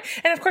it. Right.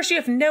 And of course you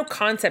have no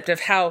concept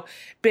of how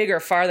big or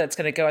far that's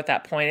going to go at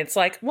that point. It's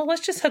like, well,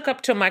 let's just hook up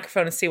to a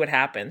microphone and see what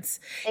happens.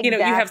 Exactly.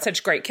 You have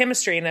such great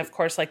chemistry. And of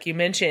course, like you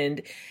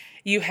mentioned,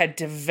 you had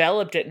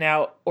developed it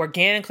now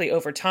organically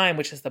over time,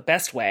 which is the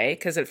best way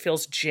because it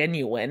feels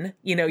genuine.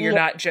 You're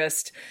not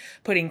just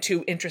putting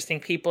two interesting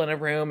people in a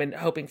room and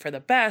hoping for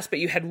the best, but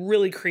you had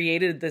really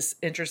created this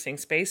interesting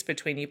space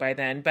between you by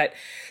then. But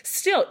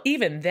still,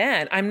 even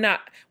then,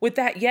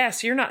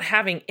 you're not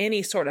having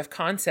any sort of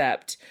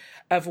concept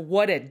of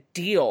what a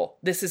deal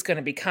this is going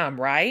to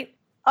become, right?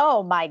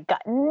 Oh my God.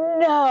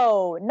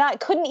 No,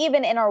 couldn't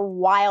even in our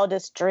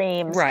wildest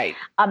dreams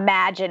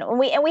imagine.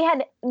 We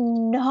had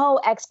no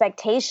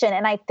expectation.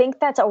 And I think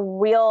that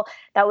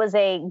was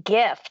a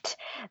gift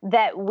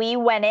that we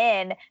went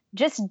in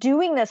just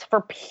doing this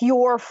for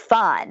pure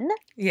fun.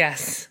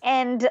 Yes.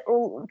 And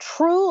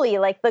truly,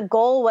 like, the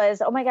goal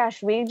was, oh my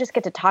gosh, we just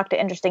get to talk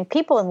to interesting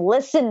people and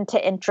listen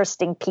to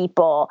interesting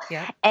people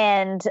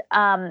and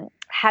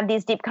have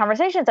these deep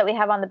conversations that we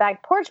have on the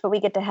back porch, but we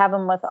get to have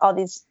them with all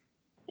these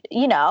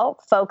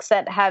folks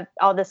that have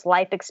all this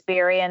life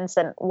experience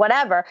and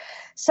whatever.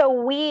 So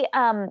we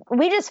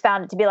just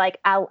found it to be like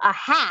a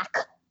hack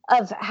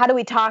of how do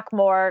we talk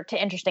more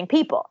to interesting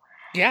people.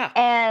 Yeah.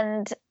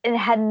 And it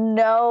had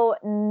no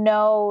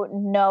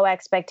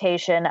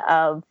expectation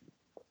of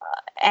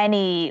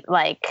any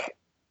like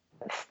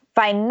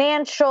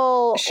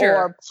financial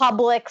or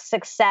public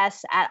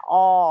success at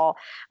all.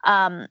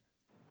 And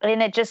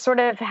it just sort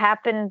of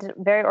happened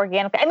very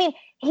organically. I mean,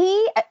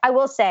 I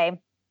will say,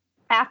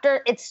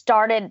 after it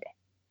started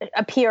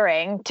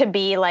appearing to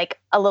be like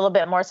a little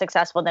bit more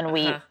successful than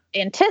we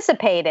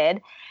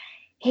anticipated,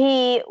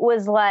 he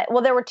was like,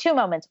 well, there were two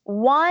moments.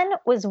 One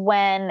was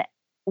when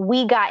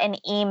we got an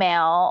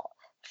email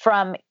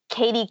from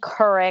Katie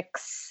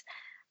Couric's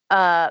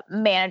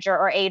manager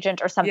or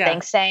agent or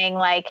something saying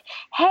like,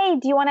 hey,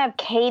 do you want to have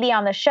Katie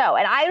on the show?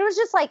 And I was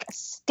just like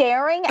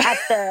staring at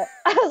I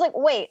was like,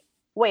 wait.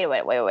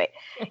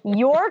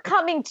 You're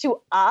coming to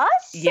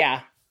us?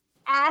 Yeah.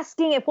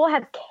 Asking if we'll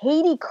have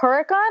Katie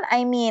Couric on?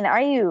 I mean,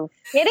 are you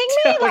kidding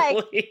me?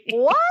 Totally. Like,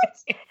 what?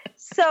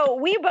 So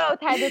we both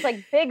had this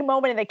like big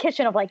moment in the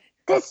kitchen of like,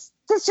 this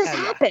just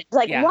happened.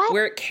 Like, what?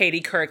 We're at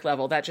Katie Couric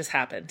level. That just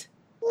happened.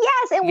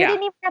 Yes. And we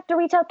didn't even have to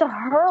reach out to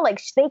her. Like,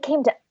 they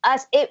came to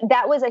us.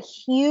 That was a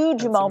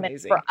huge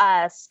moment for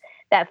us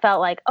that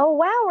felt like, oh,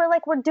 wow,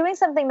 we're doing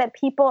something that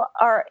people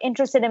are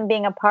interested in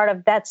being a part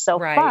of. That's so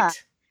fun.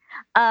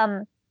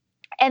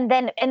 And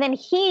then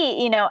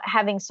he,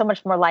 having so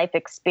much more life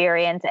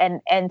experience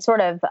and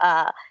sort of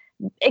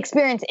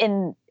experience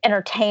in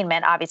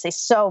entertainment, obviously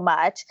so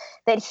much,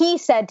 that he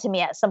said to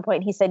me at some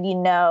point, he said,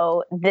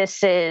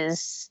 this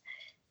is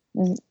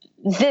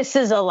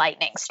a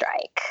lightning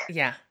strike.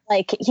 Yeah.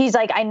 Like, he's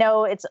like, I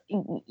know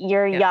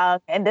you're young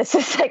and this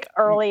is like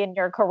early in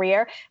your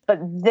career, but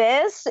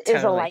this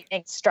is a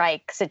lightning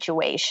strike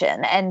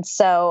situation. And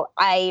so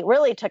I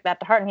really took that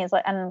to heart, and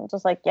I'm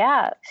just like,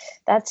 yeah,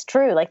 that's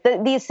true. Like,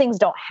 these things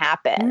don't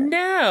happen.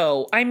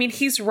 No, I mean,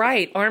 he's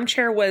right.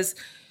 Armchair was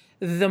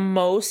the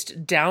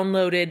most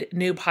downloaded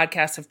new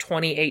podcast of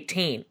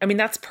 2018. I mean,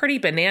 that's pretty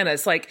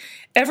bananas. Like,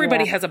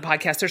 everybody has a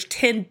podcast. There's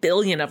 10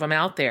 billion of them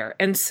out there.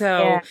 And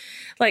so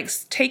like,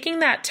 taking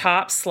that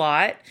top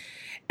slot,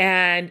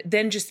 and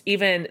then just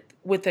even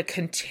with the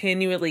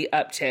continually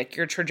uptick,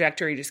 your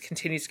trajectory just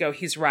continues to go.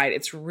 He's right.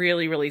 It's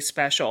really, really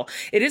special.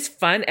 It is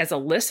fun as a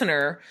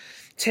listener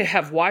to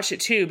have watched it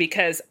too,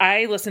 because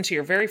I listened to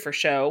your very first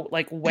show,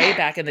 like way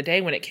back in the day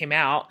when it came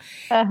out.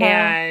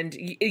 And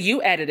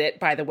you edit it,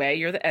 by the way.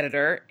 You're the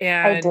editor.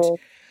 And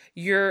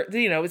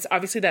it's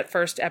obviously that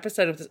first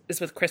episode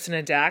is with Kristen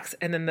and Dax,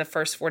 and then the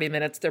first 40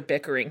 minutes they're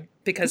bickering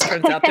because it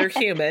turns out they're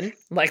human,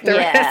 like the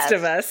rest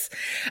of us.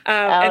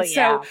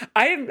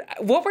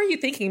 What were you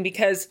thinking?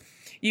 Because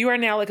you are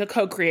now like a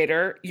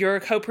co-creator, you're a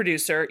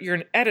co-producer, you're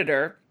an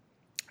editor,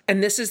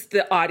 and this is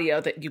the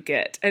audio that you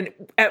get. And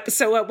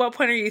so at what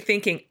point are you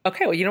thinking,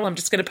 okay, well, I'm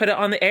just going to put it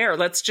on the air.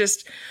 Let's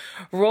just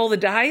roll the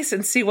dice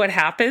and see what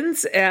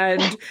happens.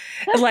 And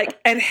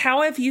and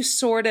how have you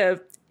sort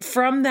of,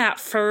 from that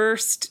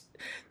first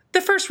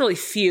the first really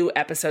few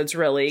episodes,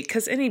 really,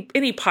 because any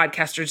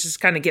podcaster is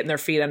just kind of getting their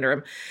feet under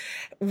them.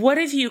 What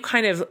have you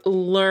kind of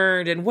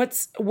learned, and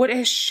what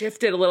has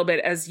shifted a little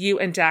bit as you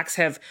and Dax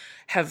have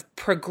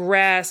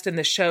progressed and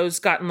the show's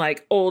gotten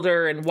like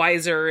older and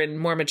wiser and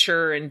more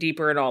mature and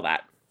deeper and all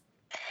that?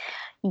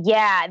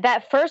 Yeah,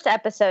 that first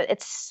episode,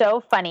 it's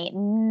so funny.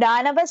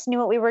 None of us knew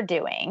what we were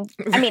doing.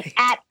 I mean,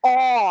 at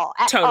all.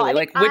 Totally.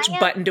 Like, which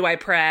button do I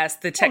press?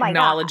 The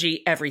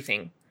technology,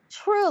 everything.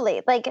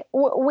 Truly. Like,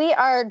 we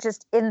are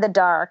just in the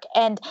dark.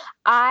 And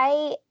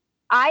I'm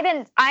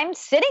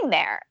sitting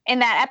there in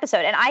that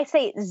episode and I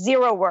say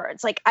 0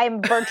 words. Like,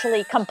 I'm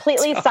virtually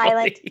completely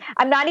silent.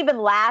 I'm not even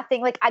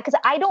laughing. Like, because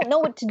I don't know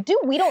what to do.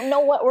 We don't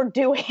know what we're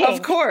doing.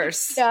 Of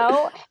course. You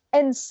know?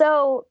 And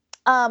so,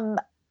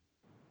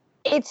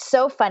 it's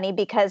so funny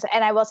because,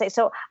 and I will say,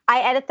 so I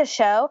edit the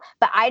show,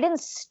 but I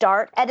didn't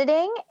start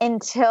editing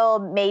until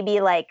maybe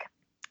like,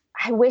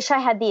 I wish I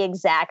had the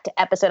exact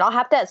episode. I'll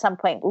have to at some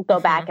point go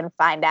back and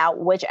find out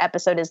which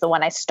episode is the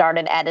one I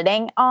started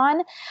editing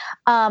on.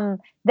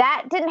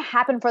 That didn't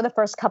happen for the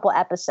first couple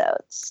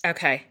episodes.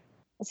 Okay.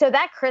 So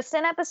that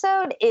Kristen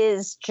episode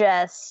is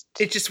just...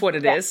 It's just what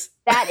it is.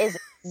 That is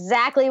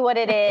exactly what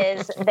it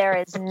is. There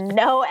is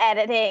no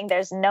editing.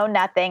 There's no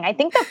nothing. I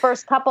think the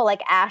first couple,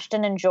 like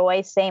Ashton and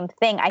Joy, same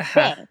thing, I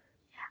think.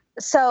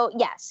 So,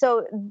 yeah.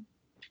 So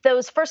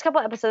those first couple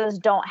episodes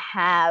don't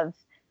have...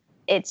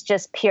 It's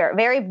just pure.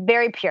 Very,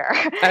 very pure.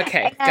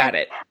 Okay. Got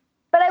it.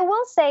 But I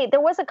will say there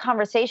was a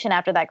conversation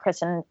after that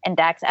Kristen and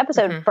Dax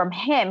episode from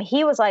him.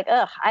 He was like,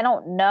 ugh, I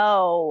don't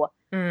know.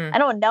 I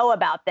don't know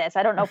about this.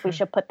 I don't know if we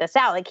should put this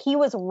out. Like, he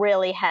was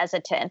really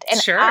hesitant.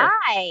 And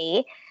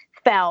I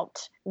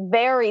felt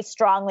very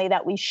strongly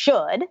that we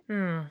should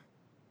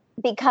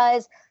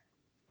because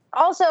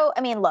also,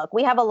 I mean, look,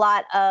 we have a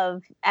lot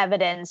of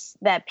evidence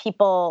that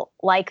people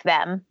like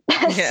them.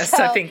 Yes,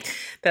 so, I think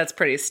that's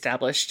pretty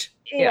established.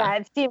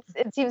 Yeah,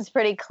 it seems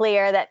pretty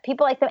clear that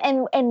people like them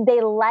and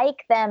they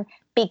like them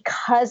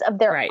because of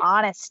their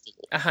honesty.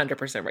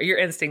 100% right. Your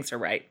instincts are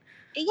right.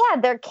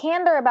 Yeah, their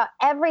candor about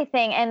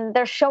everything, and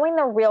they're showing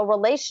the real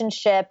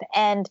relationship.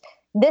 And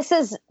this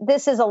is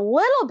a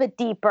little bit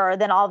deeper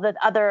than all the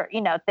other,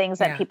 things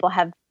that people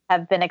have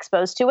been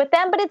exposed to with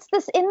them. But it's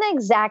this in the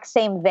exact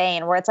same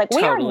vein where it's like,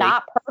 we are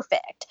not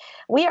perfect.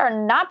 We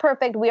are not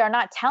perfect. We are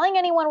not telling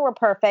anyone we're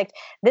perfect.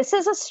 This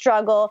is a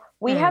struggle.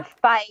 We have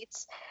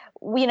fights,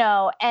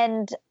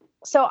 and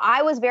so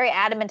I was very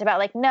adamant about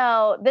like,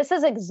 no, this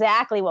is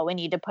exactly what we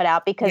need to put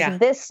out because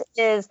this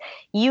is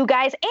you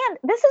guys. And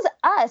this is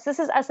us. This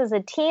is us as a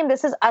team.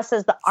 This is us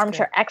as the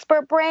Armchair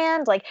Expert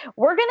brand. Like,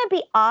 we're going to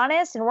be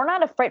honest and we're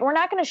not afraid. We're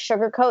not going to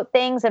sugarcoat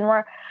things. And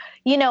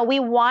we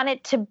want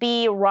it to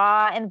be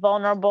raw and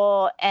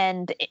vulnerable.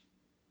 And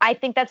I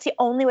think that's the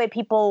only way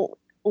people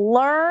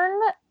learn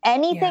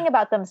anything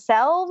about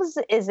themselves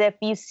is if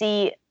you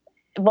see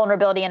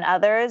vulnerability in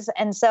others.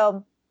 And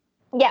so,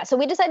 so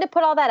we decided to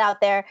put all that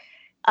out there.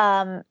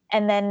 And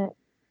then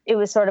it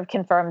was sort of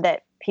confirmed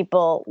that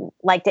people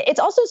liked it. It's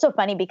also so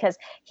funny because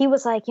he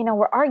was like,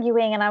 we're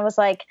arguing. And I was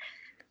like,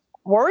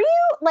 were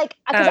you? Like,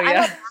 because I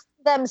love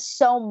them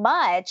so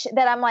much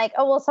that I'm like,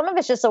 oh, well, some of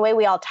it's just the way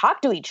we all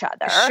talk to each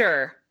other.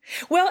 Sure.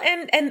 Well,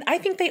 and I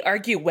think they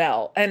argue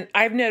well. And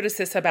I've noticed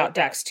this about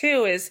Dax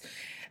too is,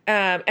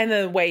 and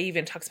the way he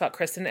even talks about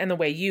Kristen and the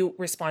way you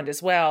respond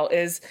as well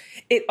is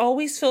it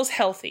always feels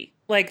healthy.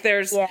 Like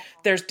there's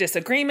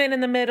disagreement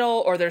in the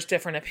middle or there's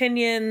different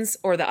opinions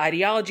or the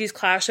ideologies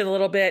clash a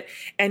little bit.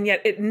 And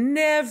yet it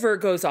never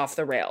goes off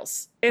the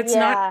rails. It's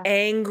not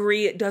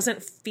angry. It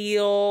doesn't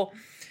feel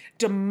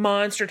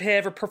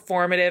demonstrative or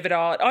performative at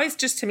all. It always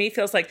just to me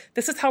feels like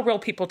this is how real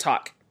people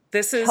talk.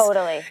 This is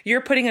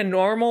you're putting a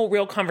normal,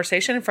 real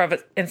conversation in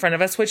front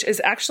of us, which is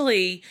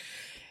actually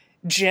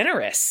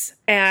generous.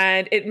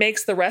 And it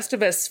makes the rest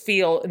of us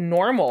feel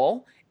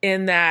normal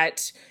in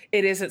that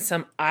it isn't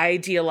some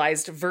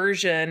idealized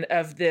version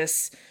of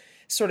this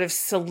sort of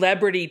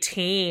celebrity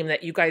team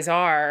that you guys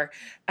are,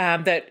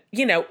 that,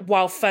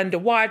 while fun to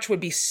watch would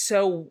be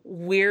so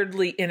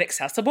weirdly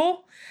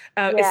inaccessible.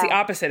 It's the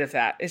opposite of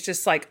that. It's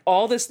just like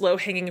all this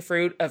low-hanging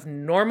fruit of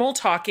normal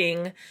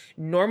talking,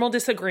 normal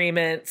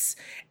disagreements.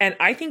 And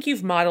I think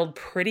you've modeled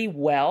pretty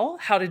well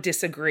how to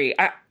disagree.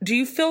 Do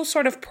you feel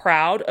sort of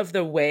proud of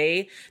the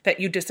way that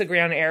you disagree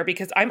on air?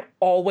 Because I'm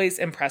always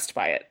impressed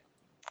by it.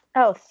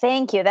 Oh,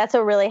 thank you. That's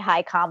a really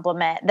high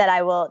compliment that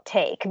I will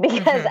take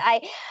because I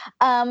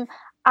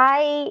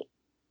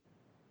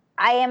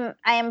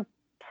am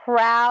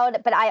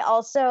proud, but I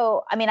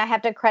also, I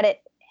have to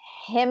credit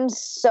him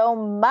so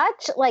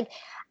much. Like,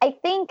 I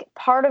think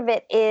part of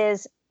it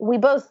is we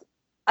both,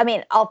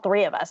 all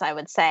three of us, I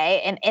would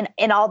say,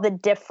 in all the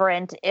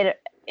different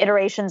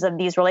iterations of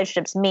these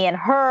relationships, me and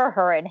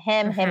her and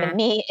him and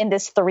me in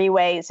this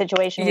three-way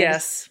situation we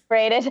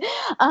created.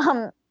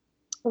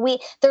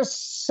 There's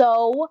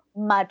so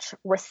much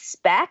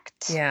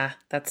respect. Yeah,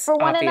 that's for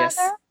one obvious.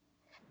 Another.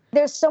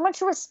 There's so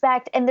much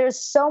respect and there's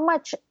so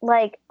much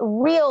like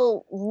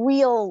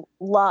real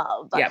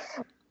love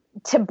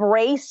to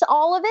brace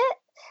all of it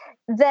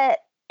that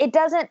it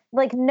doesn't,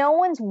 like, no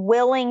one's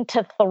willing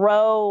to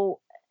throw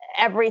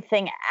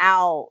everything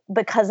out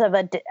because of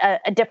a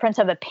difference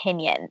of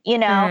opinion, you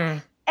know?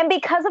 And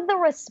because of the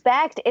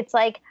respect, it's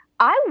like,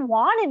 I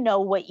want to know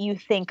what you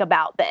think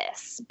about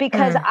this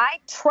because I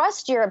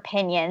trust your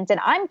opinions and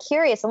I'm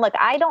curious. And look,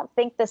 I don't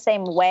think the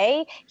same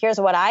way.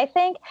 Here's what I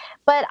think.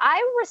 But I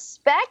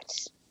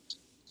respect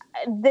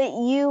that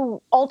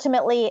you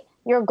ultimately,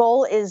 your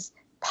goal is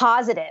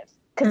positive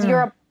because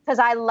because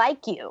I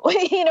like you.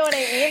 You know what I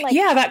mean? Like,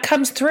 yeah, that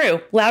comes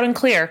through loud and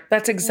clear.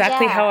 That's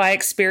exactly how I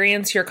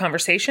experience your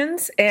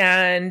conversations.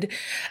 And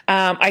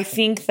I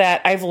think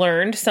that I've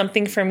learned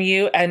something from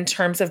you in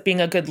terms of being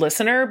a good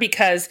listener,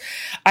 because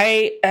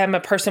I am a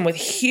person with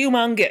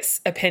humongous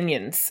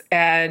opinions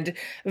and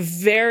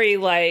very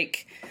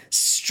like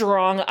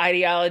strong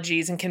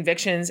ideologies and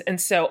convictions. And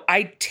so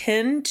I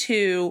tend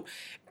to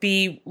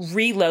be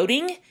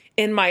reloading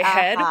in my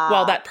head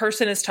while that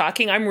person is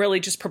talking. I'm really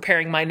just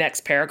preparing my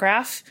next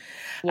paragraph.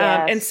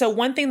 Yes. And so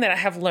one thing that I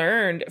have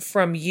learned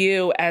from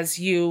you as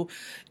you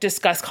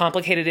discuss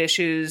complicated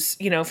issues,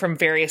 you know, from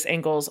various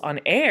angles on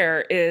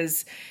air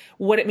is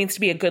what it means to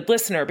be a good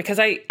listener. Because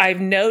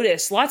I've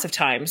noticed lots of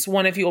times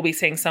one of you will be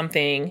saying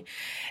something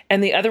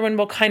and the other one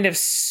will kind of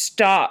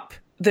stop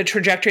the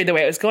trajectory the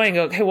way it was going.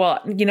 Go, okay,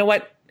 well, you know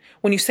what?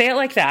 When you say it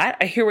like that,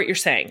 I hear what you're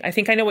saying. I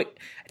think I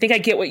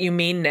get what you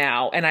mean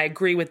now. And I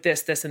agree with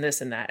this, this, and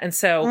this, and that. And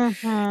so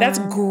that's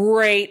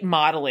great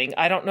modeling.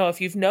 I don't know if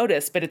you've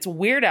noticed, but it's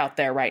weird out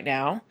there right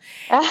now.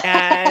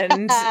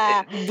 And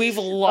we've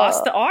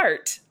lost the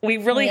art. We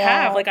really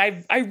have. Like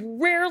I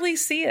rarely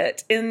see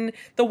it in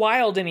the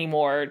wild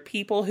anymore.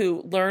 People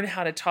who learn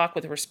how to talk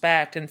with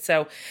respect. And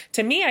so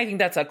to me, I think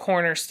that's a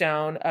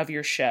cornerstone of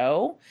your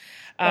show.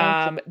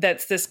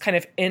 That's this kind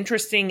of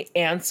interesting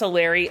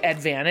ancillary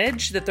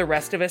advantage that the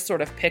rest of us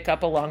sort of pick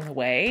up along the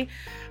way.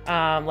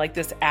 Like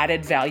this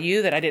added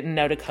value that I didn't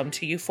know to come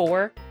to you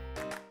for.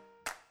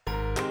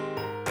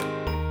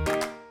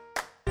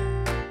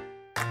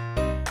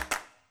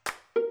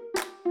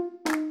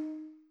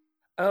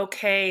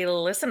 Okay,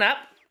 listen up.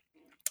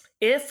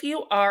 If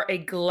you are a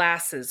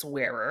glasses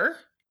wearer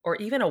or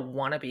even a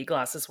wannabe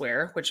glasses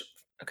wearer, which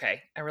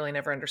okay, I really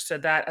never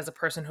understood that as a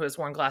person who has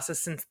worn glasses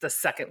since the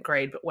second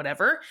grade, but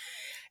whatever.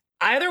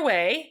 Either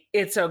way,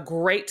 it's a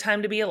great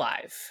time to be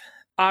alive.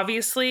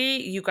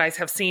 Obviously, you guys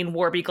have seen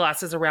Warby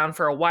glasses around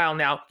for a while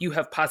now. You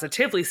have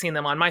positively seen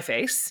them on my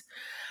face.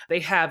 They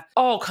have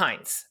all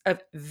kinds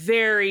of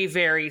very,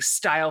 very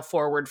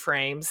style-forward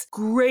frames,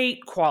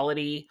 great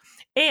quality,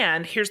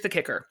 and here's the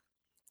kicker.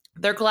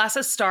 Their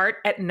glasses start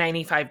at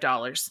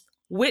 $95,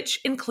 which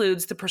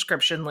includes the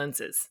prescription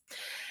lenses.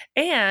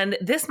 And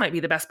this might be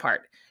the best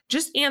part.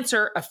 Just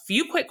answer a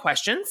few quick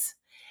questions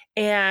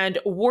and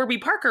Warby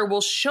Parker will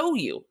show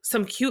you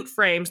some cute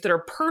frames that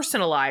are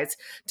personalized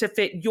to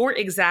fit your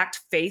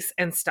exact face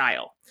and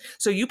style.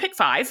 So you pick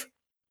 5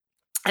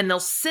 and they'll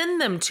send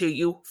them to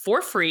you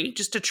for free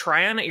just to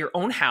try on at your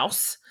own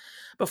house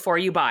before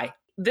you buy.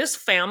 This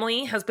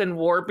family has been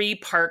Warby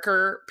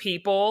Parker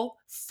people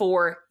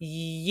for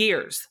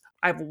years.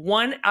 I have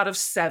 1 out of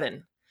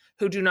 7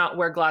 who do not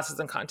wear glasses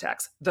and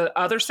contacts. The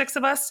other 6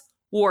 of us,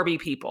 Warby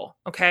people,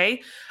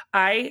 okay?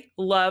 I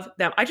love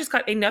them. I just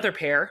got another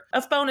pair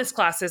of bonus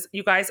glasses.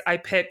 You guys, I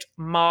picked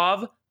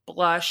mauve,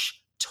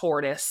 blush,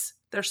 tortoise.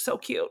 They're so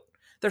cute.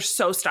 They're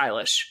so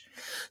stylish.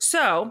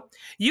 So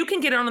you can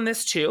get on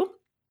this too.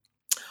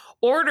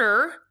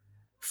 Order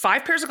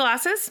 5 pairs of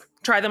glasses.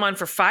 Try them on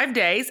for 5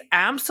 days.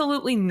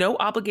 Absolutely no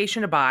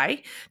obligation to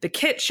buy. The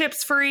kit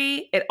ships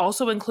free. It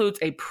also includes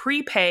a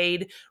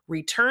prepaid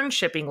return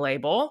shipping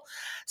label.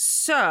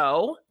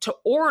 So to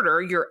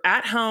order your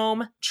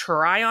at-home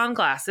try-on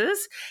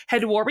glasses,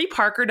 head to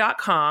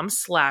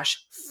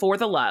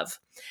warbyparker.com/forthelove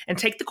and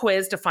take the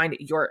quiz to find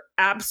your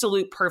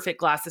absolute perfect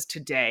glasses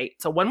today.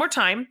 So one more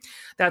time,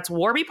 that's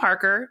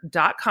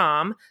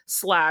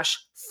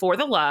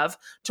warbyparker.com/forthelove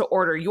to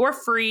order your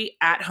free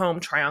at-home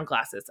try-on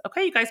glasses.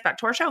 Okay, you guys, back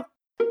to our show.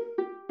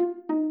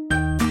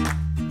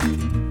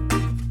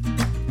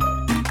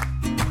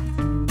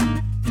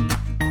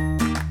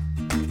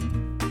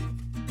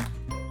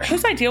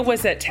 Whose idea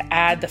was it to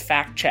add the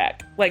fact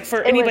check? Like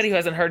for anybody who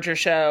hasn't heard your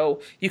show,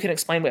 you can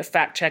explain what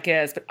fact check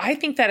is, but I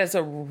think that is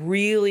a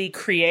really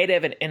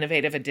creative and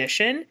innovative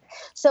addition.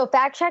 So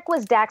fact check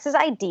was Dax's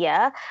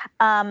idea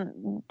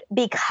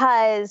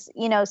because,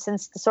 you know,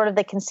 since sort of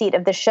the conceit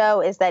of the show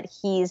is that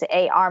he's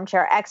a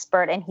armchair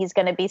expert and he's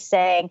going to be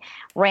saying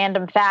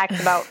random facts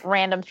about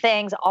random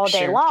things all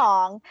day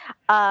long.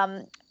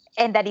 And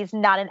that he's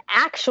not an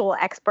actual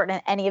expert in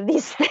any of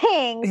these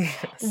things,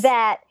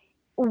 that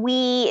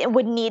we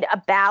would need a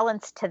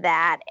balance to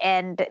that.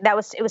 And it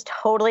was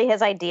totally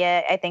his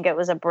idea. I think it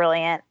was a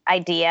brilliant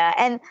idea.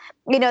 And,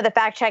 you know, the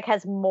fact check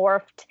has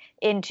morphed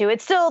into,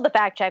 it's still the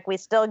fact check. We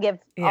still give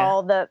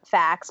all the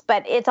facts,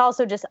 but it's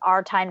also just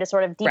our time to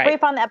sort of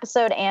debrief on the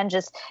episode and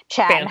just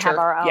chat and have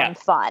our own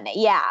fun.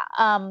 Yeah.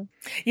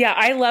 Yeah.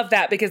 I love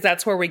that because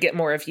that's where we get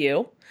more of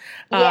you.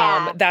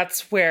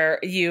 That's where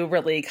you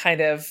really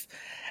kind of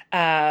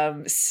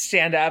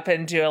stand up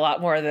and do a lot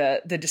more of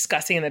the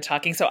discussing and the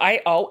talking. So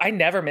I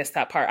never missed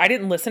that part. I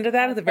didn't listen to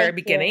that at the very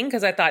beginning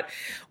because I thought,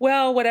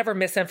 well, whatever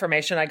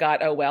misinformation I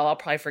got, oh well, I'll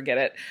probably forget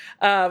it.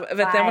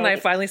 But then when I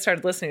finally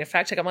started listening to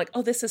Fact Check, I'm like,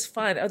 oh, this is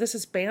fun. Oh, this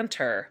is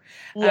banter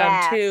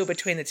too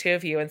between the two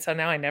of you. And so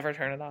now I never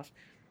turn it off.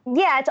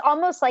 Yeah, it's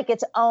almost like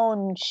its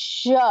own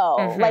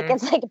show. Like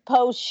it's like a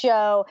post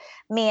show,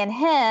 me and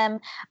him,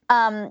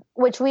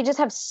 which we just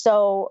have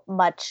so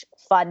much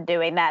fun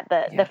doing that.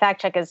 The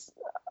Fact Check is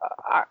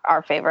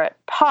our favorite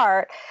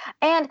part.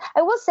 And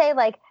I will say,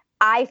 like,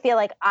 I feel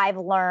like I've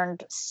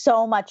learned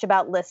so much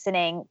about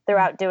listening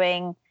throughout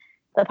doing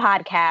the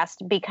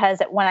podcast, because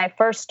when I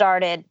first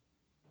started,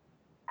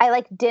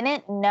 I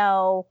didn't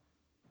know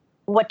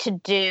what to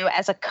do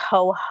as a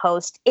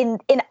co-host in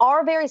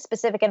our very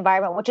specific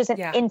environment, which is an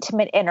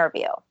intimate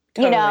interview.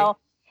 Totally.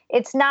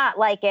 It's not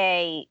like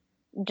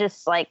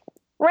just like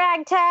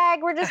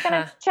ragtag, we're just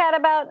going to chat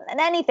about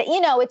anything.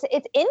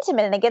 It's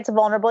intimate and it gets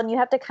vulnerable, and you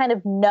have to kind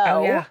of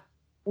know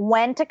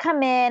when to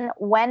come in,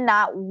 when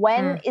not,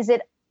 when is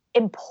it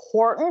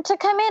important to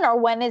come in, or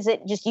when is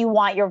it just you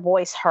want your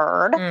voice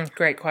heard?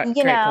 Great point.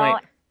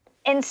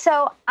 And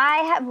so I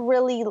have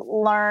really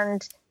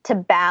learned to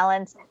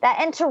balance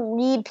that and to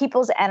read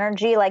people's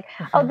energy. Like,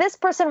 oh, this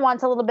person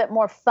wants a little bit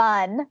more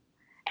fun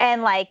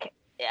and like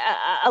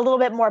a little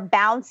bit more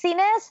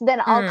bounciness,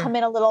 then I'll come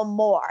in a little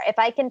more. If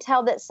I can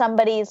tell that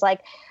somebody's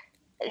like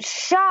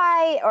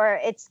shy or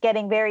it's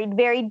getting very,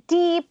 very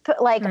deep,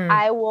 like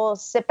I will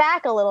sit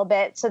back a little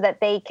bit so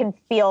that they can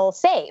feel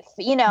safe,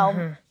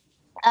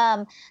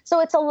 So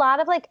it's a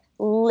lot of like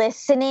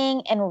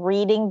listening and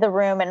reading the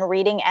room and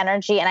reading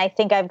energy. And I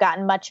think I've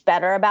gotten much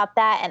better about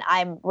that. And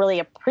I'm really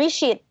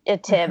appreciative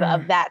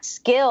of that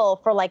skill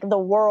for like the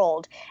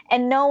world,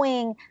 and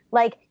knowing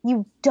like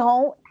you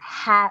don't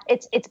have,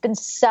 it's been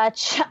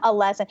such a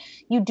lesson.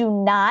 You do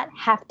not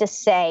have to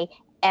say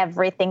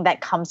everything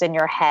that comes in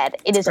your head.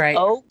 It is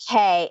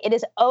okay. It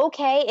is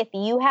okay if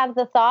you have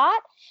the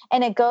thought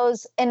and it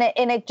goes and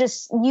it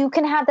just, you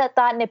can have that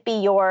thought and it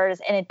be yours,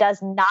 and it does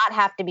not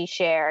have to be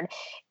shared.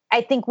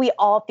 I think we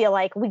all feel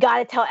like we got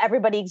to tell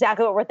everybody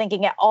exactly what we're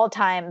thinking at all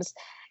times.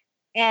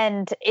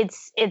 And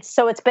it's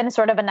been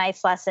sort of a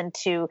nice lesson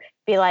to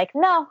be like,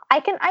 no,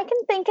 I can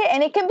think it,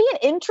 and it can be an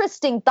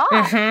interesting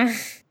thought,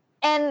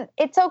 and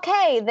it's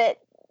okay that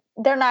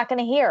they're not going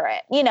to hear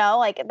it.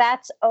 Like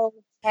that's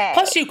okay.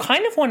 Plus, you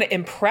kind of want to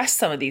impress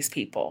some of these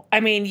people. I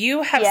mean,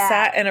 you have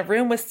sat in a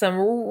room with some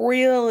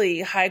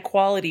really high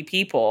quality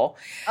people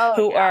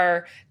who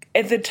are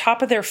at the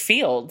top of their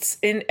fields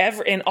in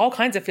all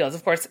kinds of fields,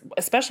 of course,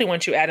 especially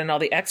once you add in all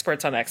the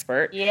experts on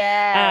expert.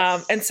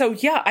 Yes. And so,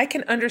 I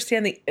can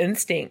understand the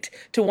instinct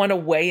to want to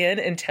weigh in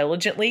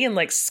intelligently and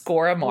like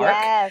score a mark.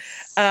 Yes.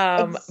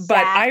 Exactly.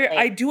 But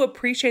I do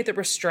appreciate the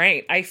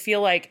restraint. I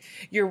feel like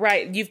you're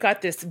right. You've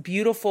got this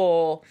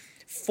beautiful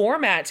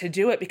format to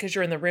do it because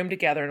you're in the room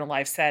together in a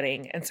live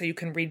setting. And so you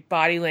can read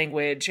body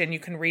language and you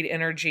can read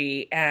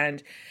energy.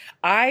 And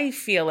I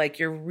feel like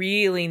you're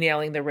really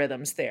nailing the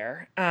rhythms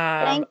there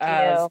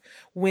of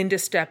when to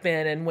step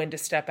in and when to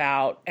step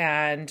out,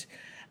 and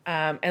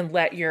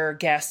let your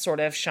guests sort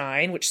of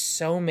shine, which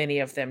so many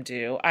of them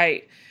do.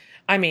 I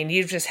mean,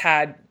 you've just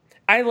had,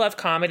 I love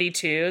comedy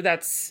too.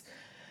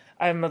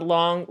 I'm a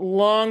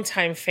long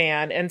time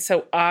fan. And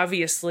so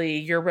obviously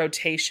your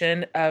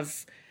rotation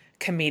of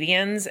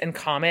comedians and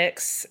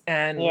comics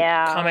and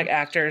comic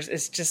actors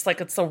is just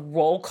like, it's a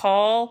roll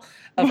call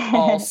of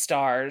all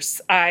stars.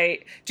 I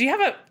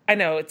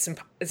know it's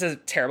a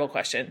terrible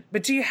question,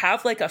 but do you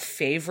have like a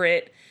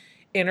favorite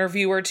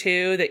interview or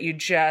two that you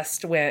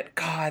just went,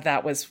 God,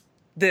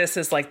 this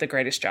is like the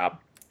greatest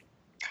job?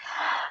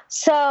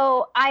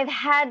 So I've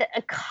had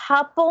a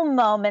couple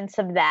moments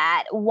of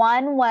that.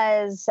 One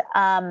was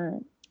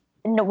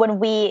when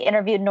we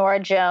interviewed Norah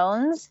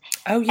Jones.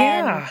 Oh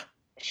yeah. And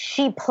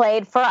she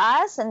played for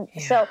us. And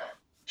so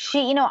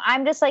she,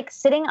 I'm just like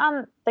sitting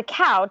on the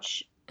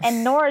couch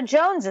and Norah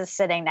Jones is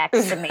sitting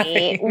next to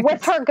me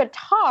with her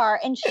guitar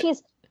and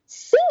she's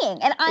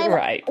singing, and I'm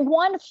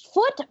 1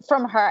 foot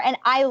from her. And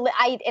I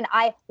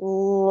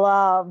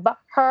love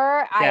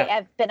her. I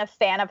have been a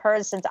fan of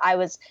hers since I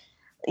was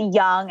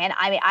young. And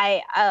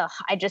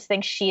I just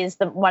think she is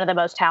one of the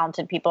most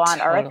talented people on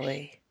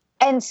earth.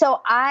 And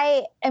so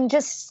I am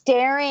just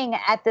staring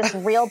at this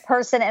real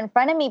person in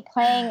front of me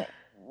playing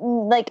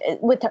like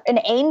with an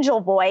angel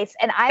voice,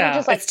 and I'm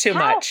just like, it's too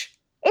much.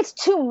 It's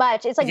too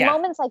much. It's like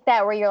moments like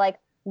that where you're like,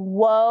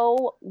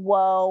 whoa.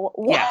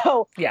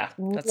 Yeah.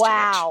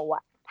 Wow.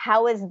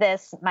 How is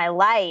this my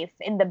life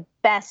in the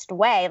best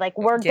way? Like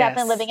we're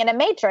definitely living in a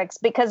matrix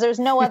because there's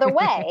no other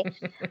way.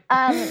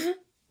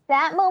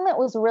 That moment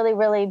was really,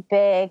 really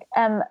big.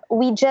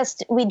 We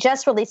just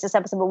released this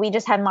episode, but we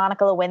just had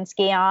Monica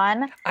Lewinsky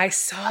on. I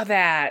saw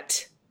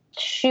that.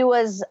 She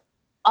was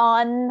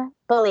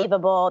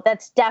unbelievable.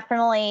 That's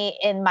definitely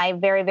in my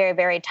very, very,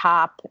 very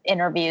top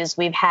interviews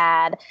we've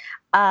had.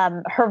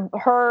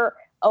 Her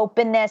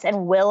openness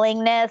and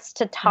willingness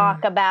to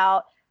talk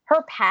about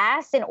her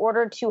past in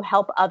order to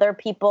help other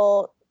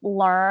people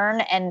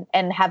learn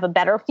and have a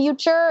better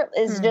future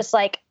is just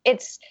like,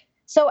 it's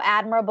so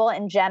admirable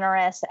and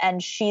generous,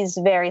 and she's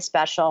very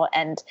special.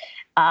 And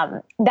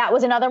that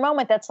was another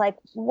moment that's like,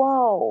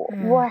 whoa,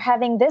 we're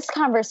having this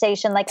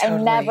conversation. Like,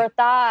 Totally. I never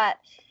thought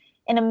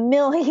in a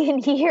million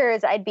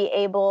years I'd be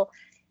able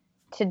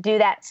to do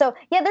that. So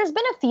yeah, there's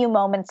been a few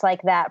moments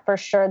like that for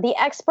sure. The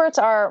experts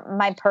are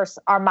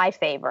my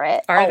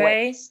favorite. Are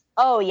always. they?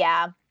 Oh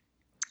yeah.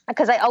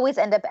 Because I always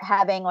end up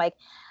having like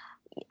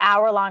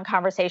hour-long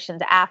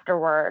conversations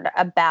afterward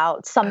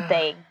about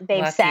something they've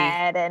lucky.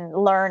 said and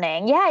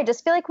learning. Yeah, I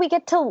just feel like we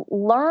get to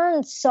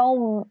learn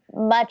so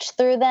much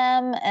through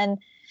them. And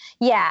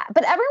yeah,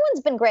 but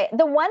everyone's been great.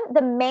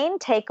 The main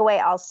takeaway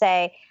I'll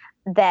say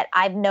that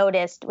I've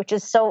noticed, which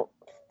is so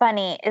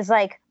funny, is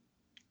like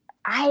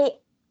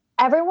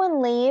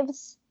everyone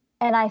leaves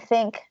and I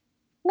think,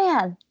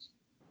 man,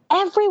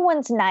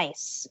 everyone's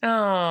nice.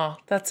 Oh,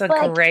 that's a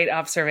Like, great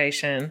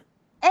observation.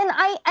 And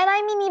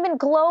I mean, even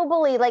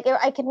globally, like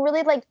I can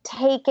really like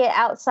take it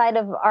outside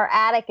of our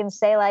attic and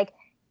say like,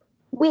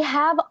 we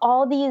have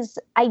all these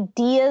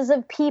ideas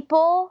of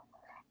people,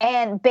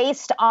 and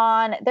based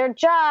on their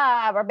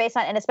job or based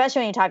on, and especially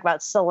when you talk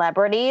about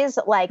celebrities,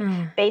 like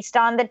based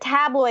on the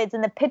tabloids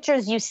and the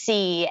pictures you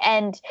see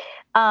and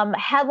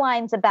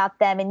headlines about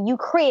them, and you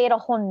create a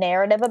whole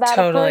narrative about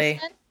a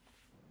person,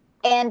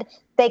 and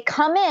they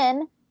come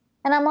in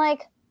and I'm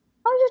like,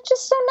 oh, you're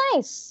just so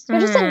nice.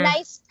 You're just a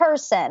nice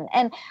person.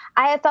 And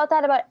I have felt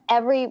that about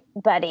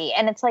everybody.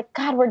 And it's like,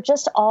 God, we're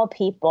just all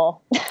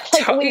people.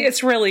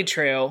 It's really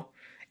true.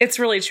 It's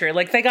really true.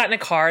 Like, they got in a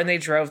car and they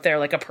drove there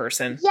like a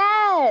person.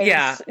 Yes.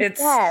 Yeah.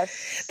 It's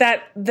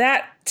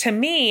that to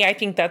me, I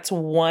think that's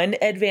one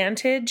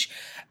advantage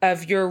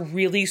of your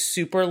really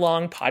super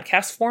long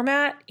podcast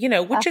format,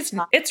 which is,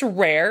 it's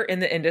rare in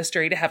the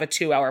industry to have a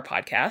 2-hour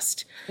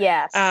podcast.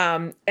 Yes.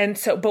 And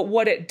so, but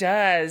what it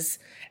does,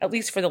 at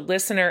least for the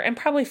listener and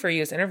probably for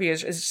you as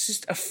interviewers, is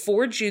just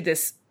affords you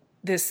this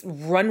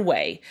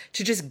runway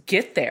to just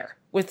get there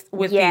with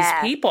these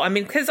people. I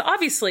mean, because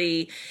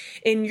obviously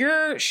in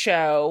your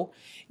show,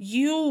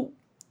 you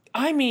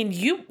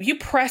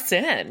press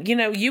in,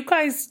 you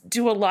guys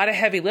do a lot of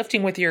heavy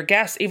lifting with your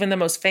guests, even the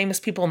most famous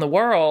people in the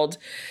world,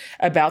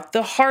 about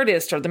the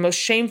hardest or the most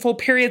shameful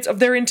periods of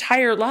their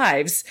entire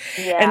lives.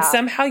 Yeah. And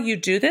somehow you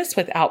do this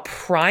without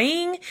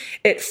prying.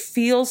 It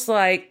feels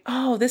like,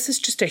 oh, this is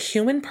just a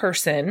human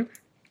person.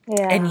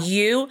 Yeah. And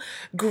you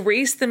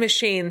grease the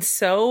machine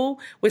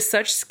with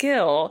such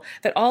skill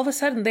that all of a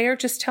sudden they are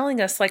just telling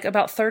us like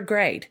about third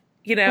grade.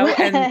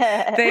 And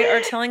they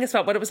are telling us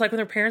about what it was like when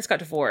their parents got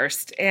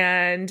divorced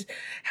and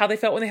how they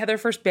felt when they had their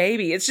first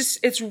baby.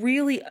 It's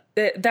really,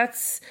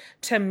 that's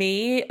to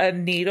me a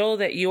needle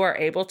that you are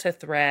able to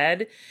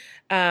thread,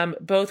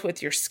 both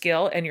with your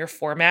skill and your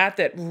format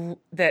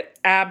that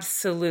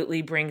absolutely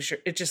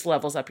it just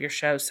levels up your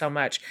show so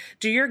much.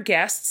 Do your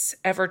guests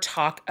ever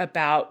talk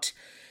about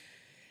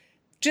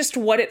just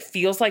what it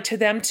feels like to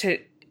them to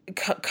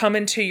come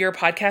into your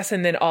podcast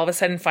and then all of a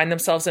sudden find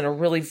themselves in a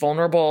really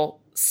vulnerable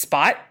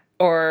spot,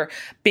 or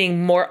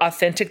being more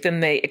authentic than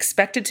they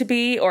expected to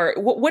be? Or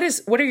what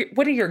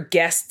do your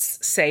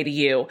guests say to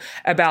you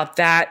about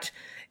that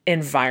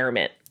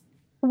environment?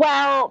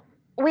 Well,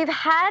 we've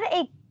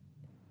had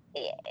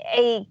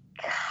a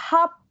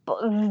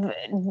couple,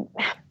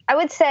 I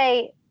would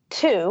say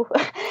 2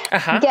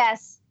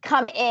 guests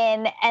come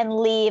in and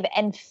leave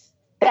and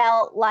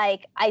felt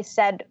like I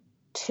said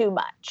too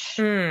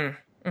much.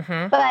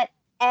 But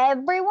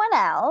everyone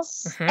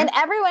else, and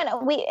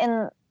everyone, we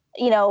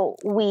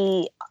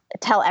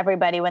tell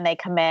everybody when they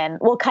come in,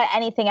 we'll cut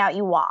anything out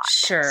you want.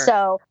 Sure.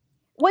 So,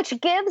 which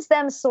gives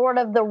them sort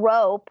of the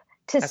rope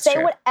to That's say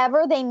true.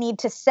 whatever they need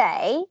to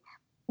say,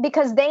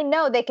 because they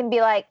know they can be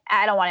like,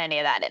 I don't want any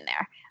of that in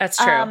there. That's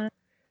true. And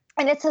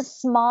it's a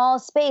small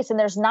space and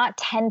there's not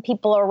 10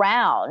 people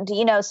around,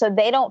 so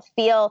they don't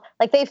feel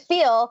like, they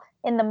feel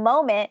in the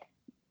moment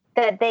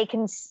that they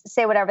can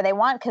say whatever they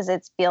want because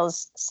it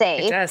feels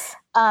safe. It does.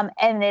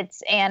 And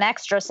it's an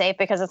extra safe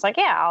because it's like,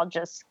 yeah, I'll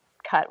just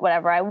cut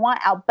whatever I want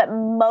out. But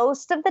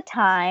most of the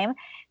time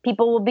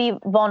people will be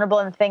vulnerable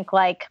and think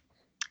like,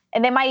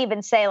 and they might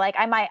even say like,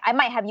 I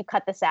might have you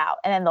cut this out,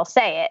 and then they'll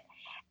say it.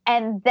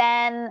 And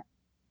then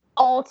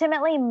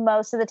ultimately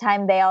most of the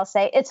time they all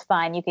say, it's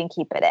fine, you can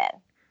keep it in.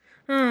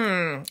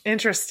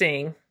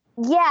 Interesting.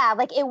 Yeah.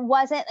 Like, it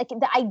wasn't like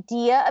the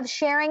idea of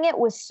sharing it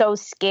was so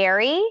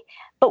scary,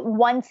 but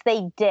once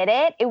they did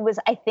it, it was,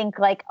 I think,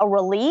 like a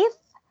relief.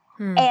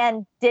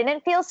 And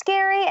didn't feel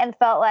scary and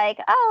felt like,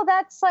 oh,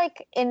 that's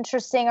like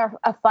interesting or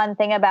a fun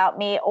thing about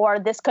me, or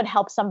this could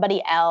help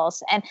somebody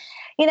else. And,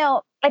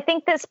 I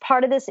think this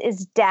part of this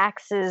is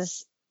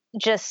Dax's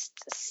just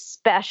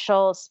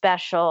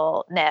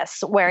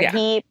specialness where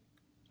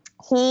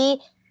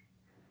he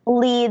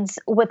leads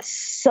with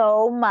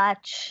so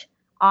much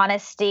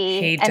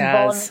honesty and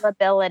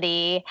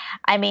vulnerability.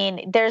 I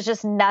mean, there's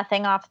just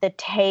nothing off the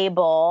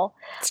table.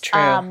 It's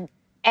true.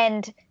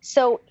 And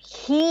so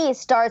he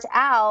starts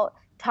out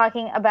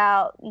talking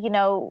about,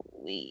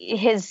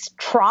 his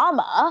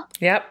trauma.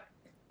 Yep.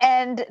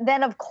 And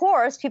then of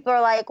course people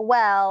are like,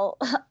 well,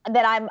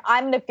 then I'm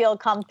going to feel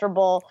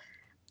comfortable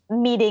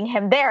meeting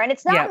him there. And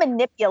it's not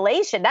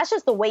manipulation. That's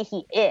just the way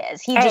he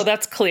is.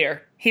 That's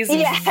clear. He's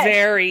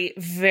very,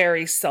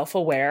 very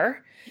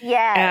self-aware.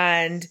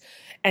 Yes.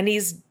 And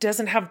he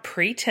doesn't have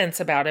pretense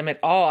about him at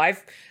all. I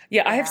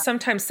have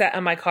sometimes sat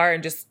in my car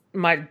and just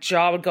my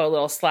jaw would go a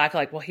little slack.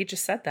 Like, well, he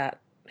just said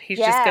that. He's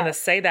just going to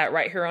say that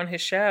right here on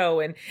his show.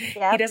 And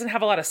he doesn't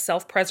have a lot of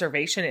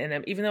self-preservation in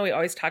him, even though he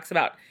always talks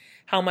about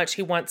how much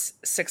he wants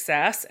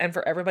success and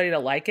for everybody to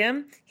like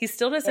him. He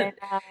still doesn't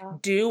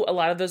do a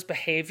lot of those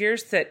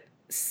behaviors that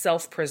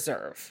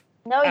self-preserve.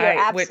 No, you're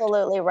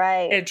absolutely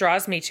right. It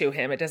draws me to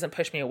him. It doesn't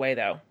push me away,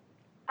 though.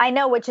 I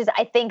know,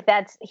 I think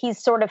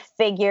he's sort of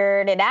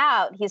figured it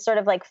out. He's sort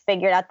of like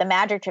figured out the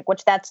magic trick,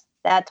 which that's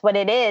what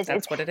it is.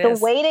 That's what it is.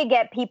 The way to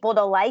get people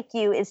to like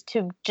you is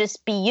to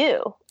just be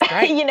you,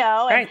 right. you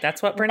know? Right.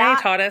 That's what Brene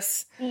taught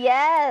us.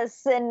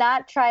 Yes. And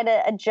not try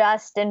to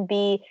adjust and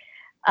be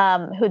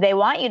who they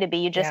want you to be.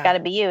 You just got to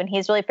be you. And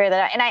he's really figured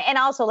that out. And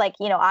also, like,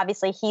 you know,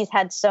 obviously he's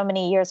had so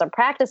many years of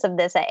practice of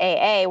this at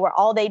AA where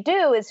all they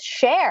do is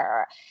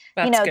share.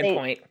 That's a good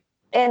point.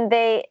 And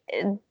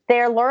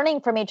they're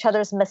learning from each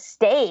other's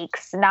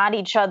mistakes, not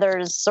each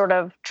other's sort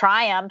of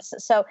triumphs.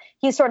 So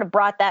he sort of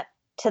brought that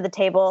to the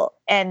table,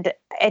 and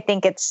I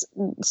think it's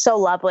so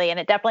lovely, and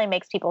it definitely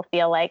makes people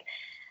feel like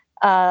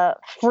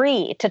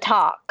free to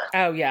talk.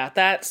 Oh yeah,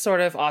 that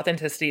sort of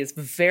authenticity is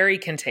very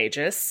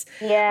contagious.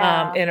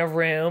 In a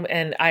room,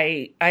 and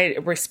I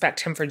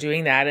respect him for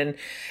doing that, and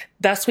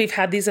thus we've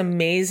had these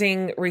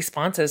amazing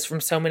responses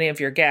from so many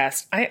of your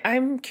guests.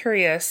 I'm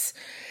curious.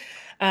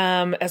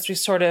 As we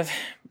sort of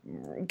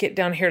get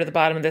down here to the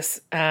bottom of this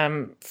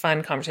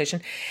fun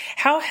conversation,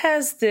 how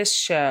has this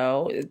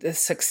show, the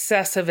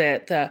success of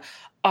it, the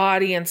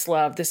audience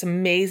love, this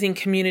amazing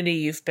community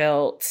you've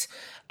built,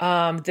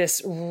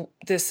 this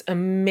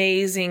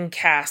amazing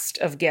cast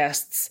of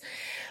guests,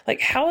 like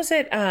how is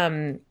it,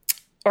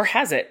 or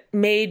has it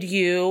made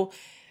you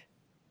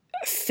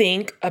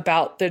think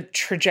about the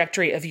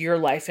trajectory of your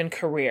life and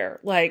career?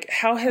 Like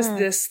how has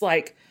this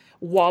like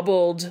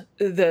wobbled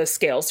the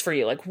scales for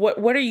you? Like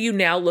what are you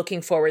now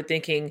looking forward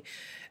thinking,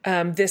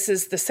 this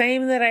is the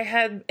same that I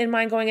had in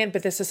mind going in,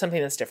 but this is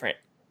something that's different?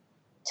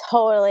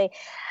 Totally.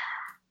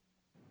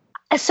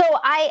 So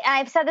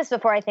I've said this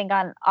before, I think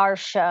on our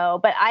show,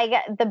 but I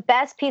get the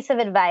best piece of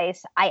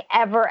advice I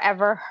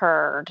ever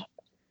heard,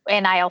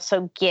 and I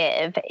also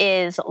give,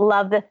 is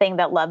love the thing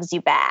that loves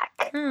you back.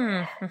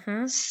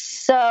 Mm-hmm.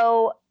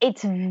 So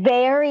it's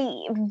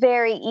very,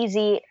 very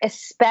easy,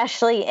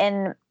 especially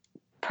in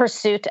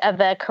pursuit of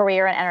a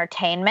career in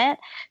entertainment,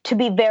 to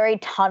be very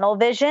tunnel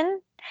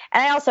vision.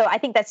 And I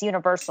think that's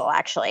universal,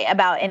 actually,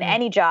 about in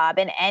any job,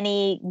 in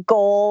any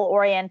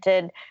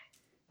goal-oriented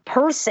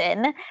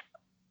person,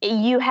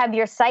 you have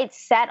your sights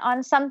set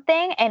on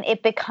something and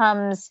it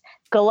becomes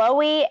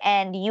glowy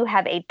and you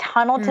have a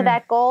tunnel to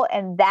that goal,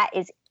 and that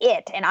is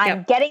it. And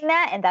I'm getting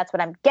that, and that's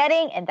what I'm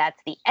getting, and that's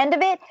the end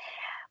of it.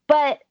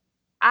 But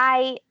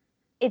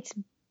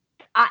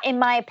in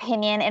my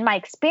opinion, in my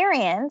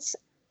experience,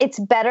 it's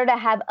better to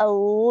have a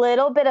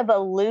little bit of a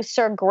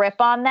looser grip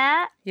on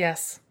that.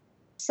 Yes.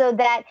 So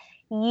that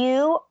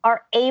you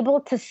are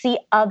able to see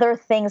other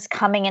things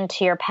coming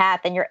into your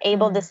path, and you're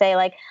able to say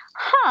like,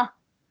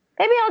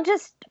 maybe I'll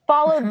just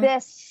follow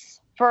this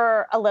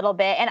for a little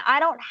bit. And it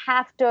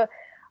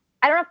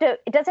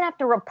doesn't have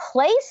to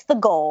replace the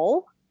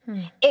goal.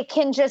 It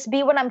can just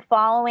be what I'm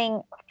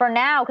following for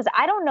now, because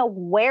I don't know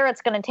where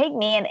it's going to take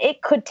me. And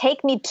it could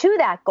take me to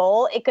that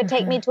goal. It could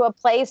take me to a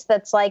place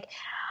that's like,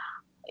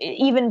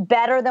 even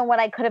better than what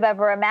I could have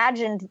ever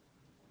imagined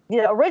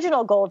the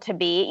original goal to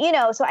be, you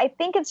know? So I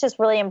think it's just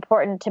really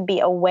important to be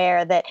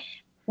aware that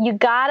you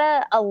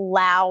gotta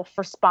allow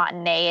for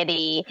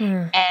spontaneity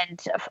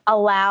and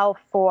allow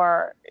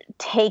for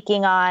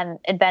taking on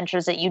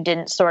adventures that you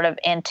didn't sort of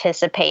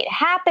anticipate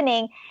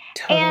happening.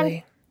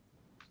 Totally.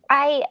 And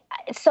I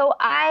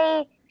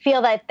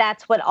feel that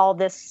that's what all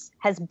this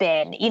has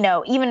been, you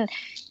know, even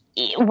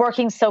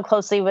working so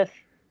closely with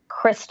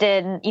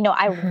Kristen, you know,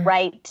 I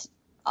write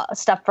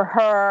stuff for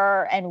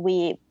her, and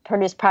we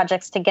produce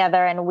projects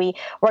together, and we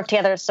work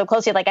together so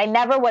closely. Like I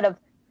never would have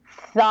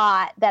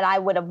thought that I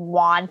would have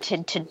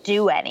wanted to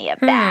do any of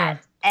that.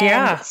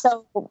 And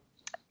so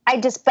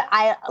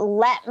I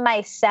let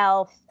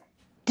myself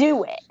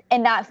do it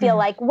and not feel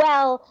like,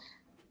 well,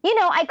 you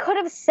know, I could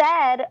have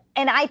said,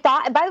 and I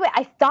thought, by the way,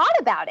 I thought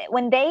about it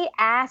when they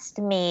asked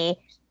me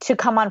to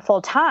come on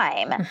full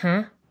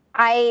time.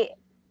 I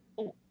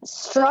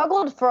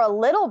struggled for a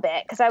little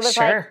bit because I was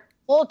like,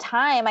 full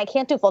time, I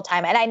can't do full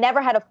time. And I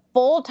never had a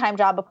full time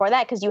job before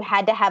that, because you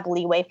had to have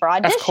leeway for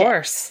audition. Of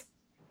course.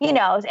 You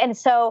know, and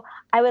so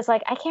I was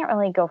like, I can't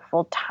really go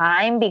full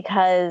time,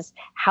 because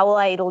how will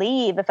I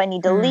leave if I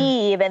need to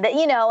leave? And,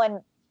 you know,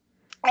 and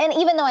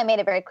even though I made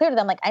it very clear to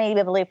them, like, I need to be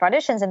able to leave for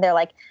auditions, and they're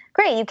like,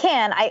 great, you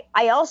can.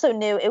 I also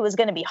knew it was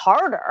going to be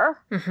harder.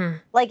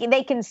 Like,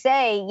 they can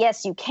say,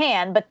 yes, you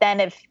can. But then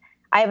if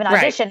I have an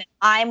audition,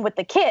 I'm with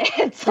the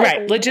kids.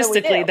 Right.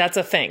 Logistically, that's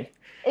a thing.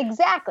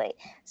 Exactly.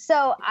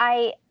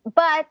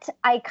 But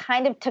I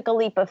kind of took a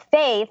leap of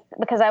faith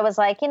because I was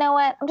like, you know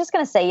what? I'm just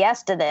going to say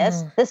yes to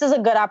this. This is a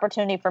good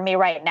opportunity for me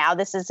right now.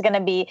 This is going to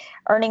be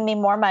earning me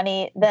more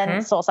money than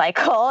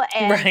SoulCycle.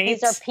 And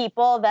these are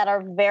people that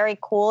are very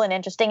cool and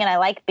interesting and I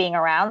like being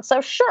around.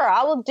 So sure,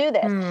 I will do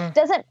this. It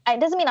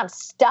doesn't mean I'm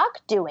stuck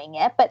doing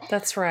it, but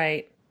that's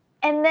right.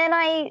 And then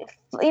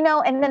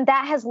and then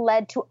that has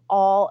led to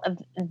all of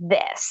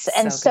this.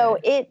 And so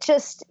you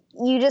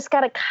just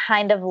got to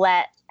kind of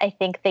let, I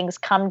think, things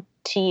come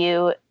to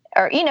you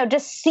or,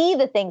 just see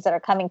the things that are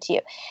coming to you.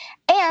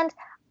 And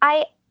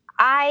I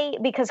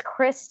because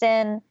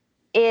Kristen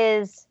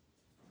is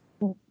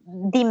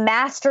the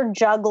master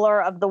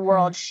juggler of the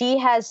world. She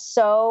has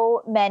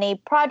so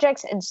many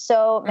projects and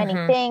so many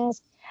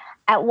things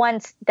at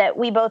once that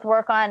we both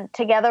work on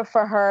together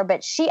for her.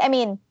 But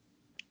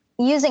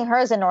using her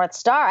as a North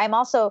Star,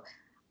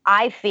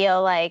 I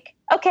feel like,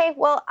 okay,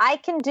 well, I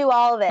can do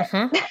all of it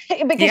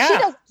because she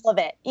does all of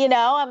it.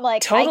 I'm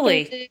like,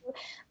 totally. I can do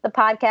the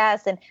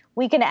podcast and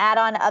we can add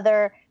on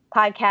other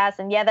podcasts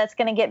and that's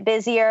going to get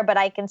busier, but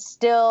I can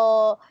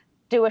still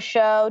do a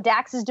show.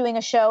 Dax is doing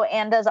a show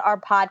and does our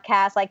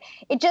podcast. Like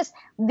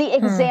the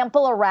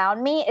example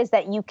around me is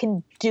that you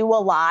can do a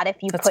lot if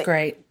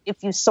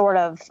you sort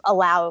of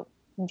allow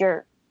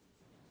if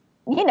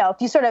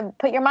you sort of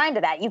put your mind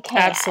to that, you can.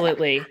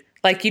 Absolutely.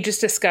 Like you just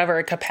discover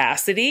a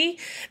capacity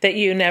that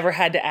you never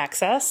had to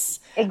access.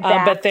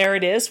 Exactly. But there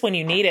it is when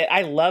you need it.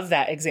 I love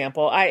that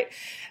example.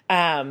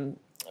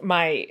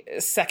 My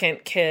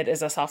second kid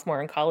is a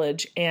sophomore in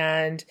college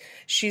and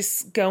she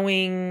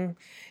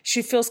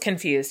feels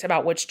confused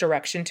about which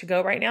direction to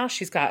go right now.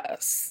 She's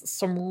got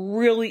some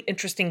really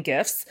interesting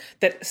gifts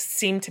that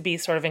seem to be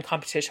sort of in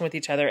competition with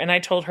each other. And I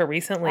told her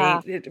recently,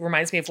 it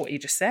reminds me of what you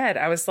just said.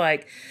 I was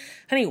like,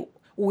 honey,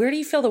 where do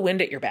you feel the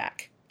wind at your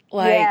back?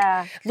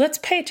 Let's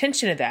pay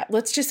attention to that.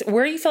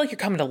 Where do you feel like you're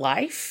coming to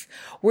life?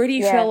 Where do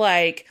you feel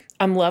like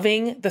I'm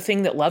loving the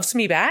thing that loves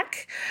me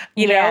back?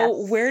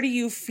 Where do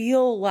you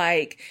feel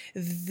like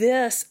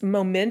this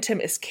momentum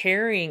is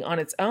carrying on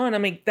its own?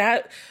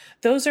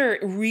 Those are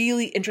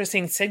really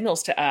interesting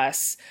signals to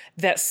us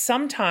that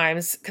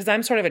sometimes, because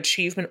I'm sort of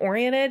achievement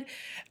oriented,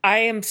 I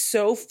am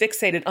so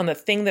fixated on the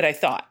thing that I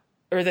thought,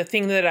 or the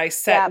thing that I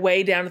set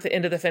way down at the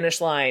end of the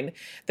finish line,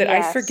 that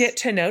I forget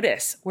to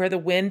notice where the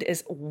wind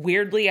is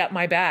weirdly at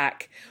my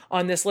back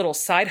on this little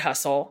side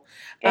hustle.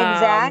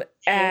 Exactly.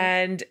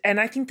 And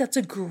I think that's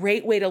a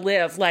great way to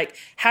live. Like,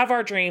 have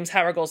our dreams,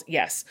 have our goals.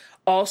 Yes.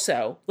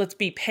 Also,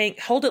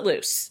 hold it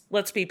loose.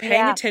 Let's be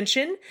paying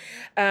attention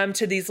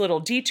to these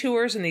little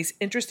detours and these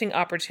interesting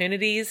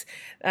opportunities.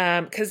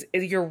 'Cause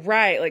you're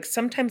right. Like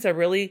sometimes a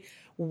really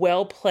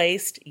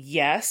well-placed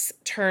yes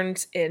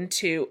turns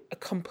into a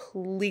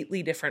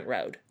completely different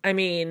road.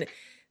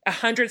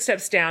 100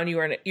 steps down,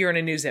 you're in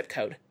a new zip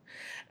code,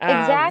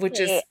 which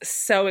is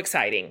so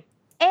exciting.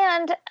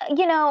 And,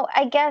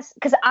 I guess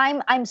because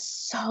I'm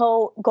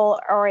so goal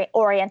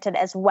oriented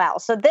as well.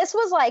 So this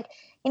was like,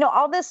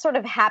 all this sort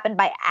of happened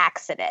by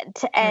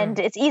accident. And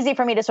it's easy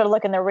for me to sort of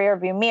look in the rear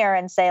view mirror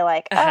and say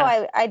like,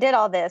 oh, I did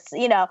all this,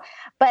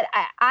 but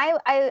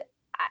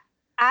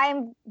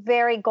I'm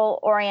very goal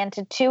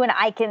oriented too. And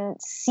I can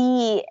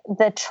see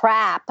the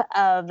trap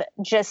of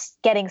just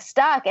getting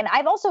stuck. And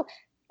I've also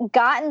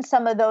gotten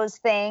some of those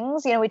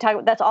things,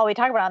 that's all we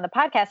talk about on the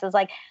podcast is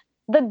like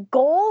the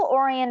goal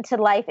oriented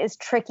life is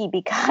tricky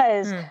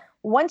because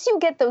once you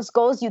get those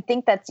goals, you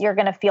think that you're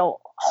going to feel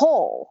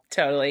whole.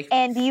 Totally.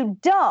 And you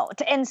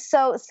don't. And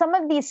so some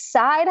of these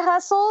side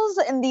hustles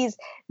and these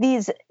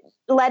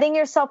letting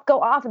yourself go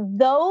off,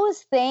 those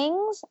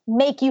things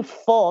make you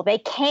full. They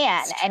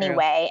can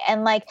anyway.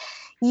 And like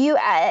you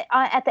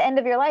at the end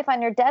of your life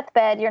on your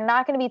deathbed, you're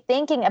not going to be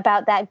thinking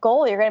about that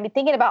goal. You're going to be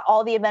thinking about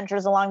all the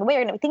adventures along the way.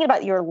 You're going to be thinking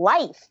about your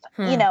life,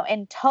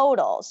 in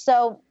total.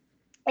 So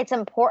it's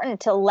important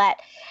to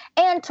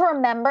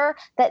remember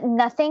that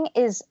nothing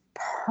is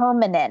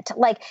permanent.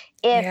 Like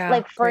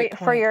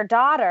for your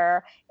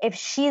daughter, if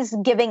she's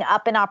giving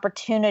up an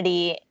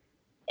opportunity,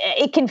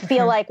 it can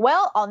feel like,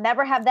 well, I'll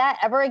never have that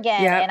ever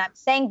again. And I'm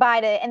saying bye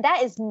to it. And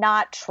that is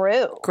not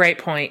true. Great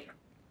point.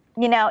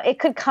 It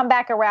could come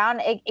back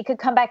around. It could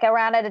come back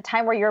around at a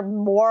time where you're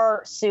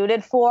more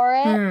suited for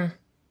it.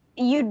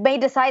 You may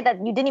decide that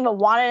you didn't even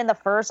want it in the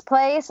first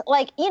place.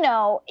 Like,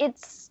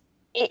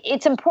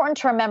 it's important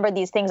to remember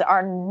these things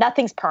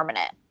nothing's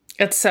permanent.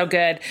 It's so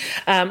good.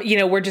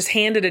 We're just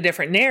handed a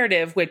different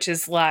narrative, which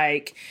is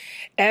like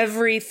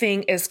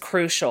everything is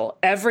crucial.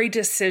 Every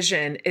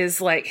decision is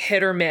like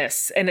hit or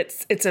miss. And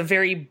it's a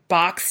very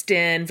boxed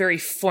in, very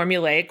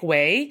formulaic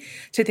way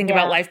to think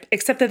about life,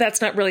 except that that's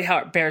not really how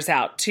it bears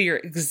out. To your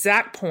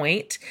exact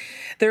point,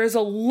 there is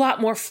a lot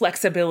more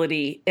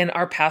flexibility in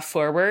our path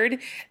forward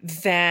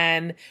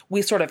than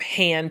we sort of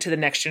hand to the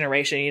next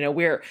generation.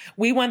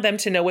 We want them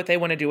to know what they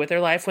want to do with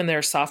their life when they're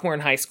a sophomore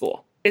in high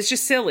school. It's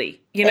just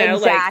silly, you know,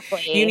 Exactly.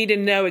 like you need to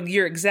know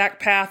your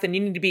exact path and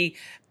you need to be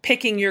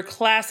picking your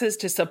classes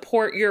to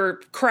support your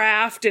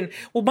craft. And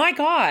well, my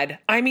God,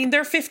 I mean,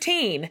 they're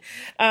 15.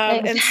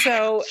 And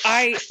so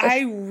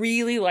I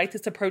really like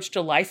this approach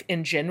to life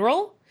in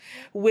general,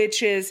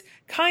 which is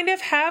kind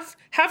of have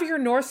your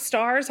North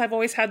Stars. I've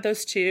always had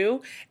those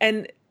too.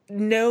 And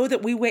know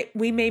that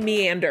we may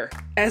meander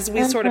as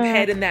we sort of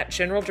head in that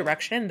general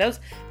direction. Those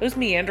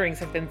meanderings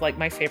have been like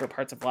my favorite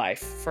parts of life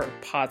for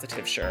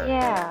positive, sure.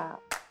 Yeah.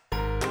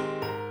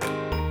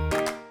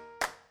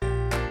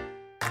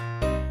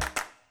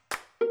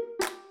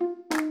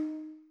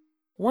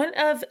 One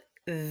of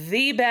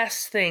the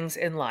best things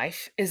in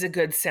life is a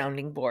good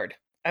sounding board.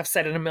 I've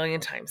said it a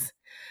million times.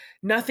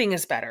 Nothing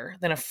is better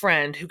than a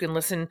friend who can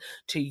listen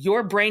to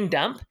your brain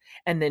dump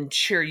and then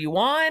cheer you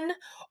on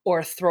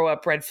or throw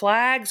up red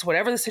flags,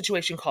 whatever the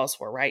situation calls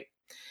for, right?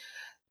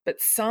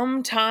 But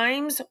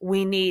sometimes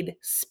we need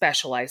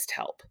specialized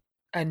help.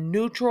 A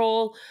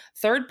neutral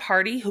third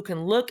party who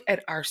can look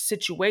at our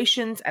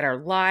situations, at our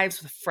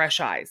lives with fresh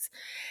eyes.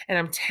 And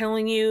I'm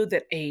telling you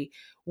that a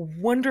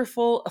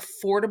wonderful,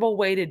 affordable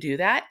way to do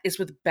that is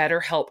with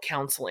BetterHelp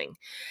Counseling.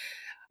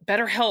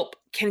 BetterHelp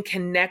can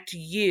connect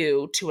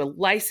you to a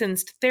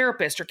licensed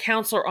therapist or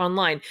counselor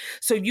online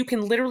so you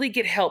can literally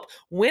get help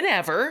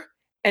whenever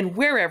and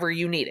wherever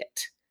you need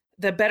it.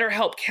 The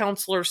BetterHelp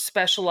counselors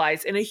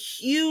specialize in a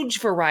huge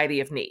variety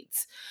of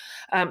needs.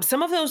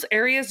 Some of those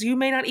areas you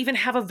may not even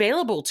have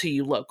available to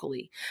you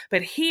locally,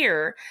 but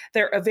here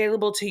they're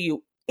available to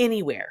you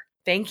anywhere.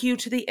 Thank you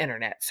to the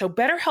internet. So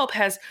BetterHelp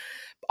has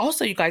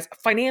also, you guys,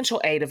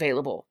 financial aid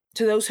available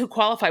to those who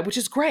qualify, which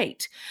is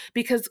great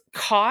because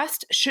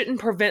cost shouldn't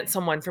prevent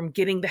someone from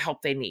getting the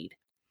help they need.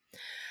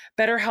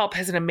 BetterHelp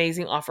has an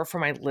amazing offer for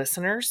my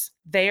listeners.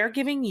 They are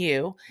giving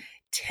you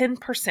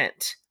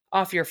 10%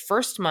 off your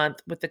first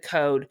month with the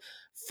code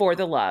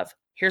FORTHELOVE.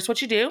 Here's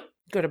what you do.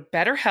 Go to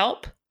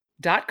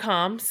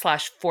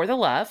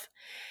betterhelp.com/forthelove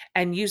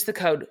and use the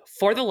code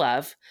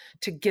FORTHELOVE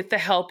to get the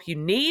help you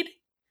need,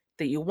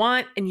 that you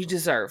want, and you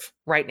deserve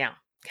right now.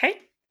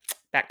 Okay?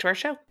 Back to our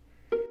show.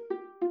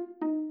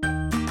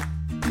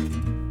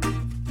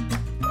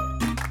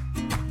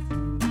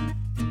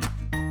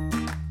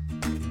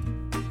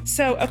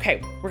 So,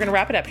 okay, we're going to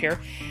wrap it up here.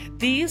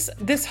 We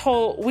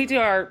do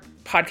our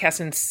podcast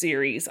in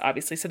series,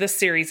 obviously. So this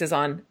series is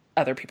on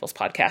other people's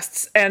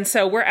podcasts. And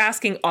so we're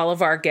asking all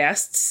of our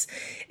guests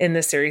in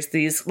this series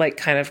these like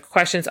kind of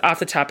questions off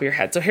the top of your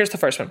head. So here's the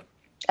first one.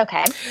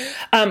 Okay.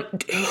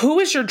 Who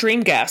is your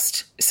dream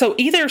guest? So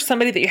either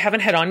somebody that you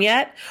haven't had on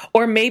yet,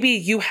 or maybe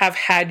you have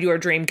had your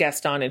dream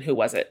guest on, and who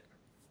was it?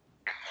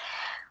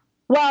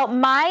 Well,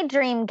 my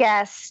dream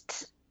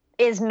guest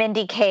is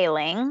Mindy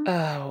Kaling.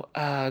 Oh,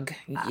 ugh,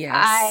 yes.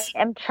 I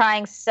am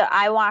trying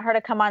I want her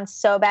to come on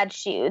so bad.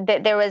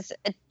 There was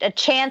a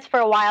chance for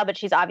a while, but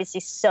she's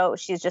obviously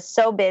she's just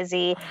so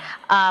busy.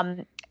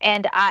 But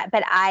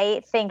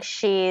I think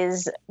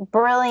she's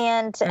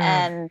brilliant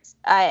and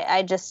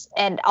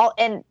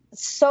and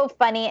so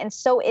funny and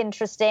so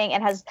interesting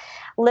and has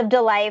lived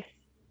a life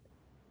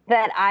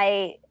that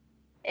I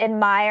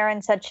admire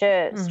in such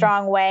a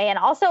strong way. And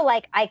also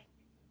like,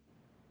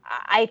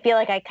 I feel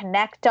like I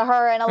connect to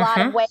her in a lot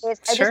of ways. I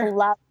just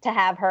love to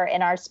have her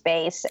in our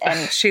space.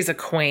 And she's a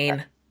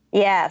queen.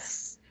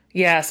 Yes.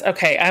 Yes.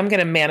 Okay. I'm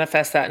going to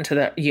manifest that into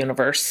the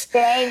universe.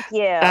 Thank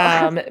you.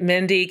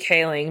 Mindy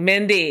Kaling.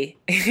 Mindy,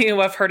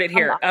 I've heard it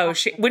here.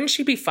 Wouldn't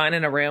she be fun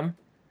in a room?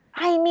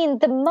 I mean,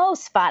 the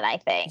most fun, I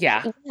think.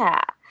 Yeah.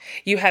 Yeah.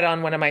 You had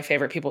on one of my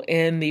favorite people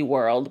in the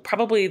world.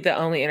 Probably the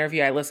only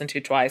interview I listened to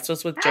twice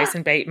was with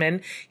Jason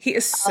Bateman. He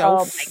is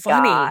so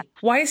funny. God.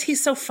 Why is he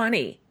so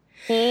funny?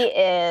 He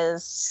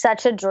is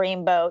such a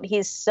dreamboat.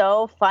 He's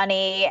so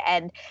funny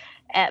and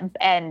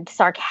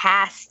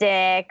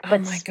sarcastic,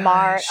 but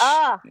smart.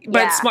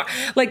 Smart.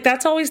 Like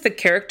that's always the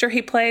character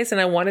he plays. And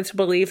I wanted to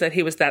believe that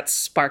he was that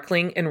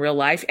sparkling in real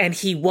life. And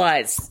he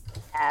was.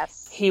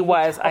 Yes. He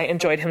was. I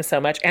enjoyed him so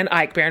much. And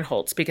Ike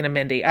Barinholtz, speaking of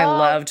Mindy, I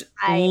loved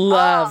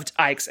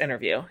Ike's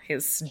interview.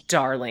 His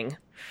darling.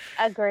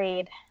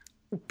 Agreed.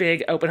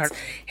 Big open heart.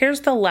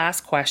 Here's the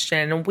last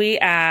question. We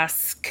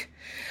ask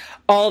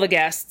all the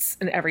guests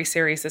in every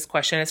series this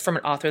question. Is from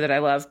an author that I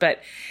love, but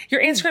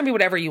your answer can be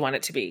whatever you want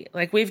it to be.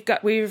 Like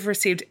we've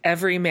received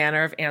every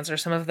manner of answer.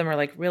 Some of them are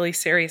like really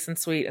serious and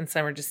sweet, and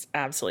some are just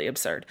absolutely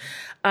absurd.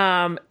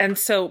 But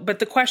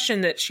the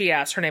question that she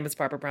asked, her name is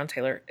Barbara Brown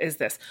Taylor, is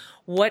this: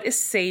 what is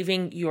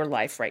saving your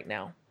life right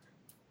now?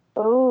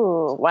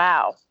 Oh,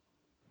 wow.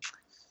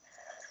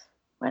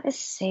 What is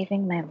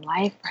saving my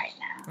life right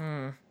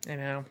now?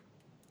 I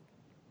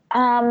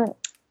know.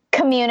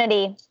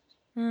 Community.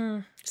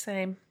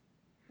 Same.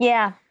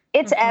 Yeah,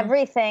 it's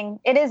everything.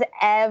 It is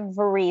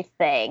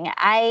everything.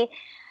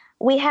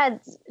 We had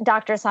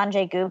Dr.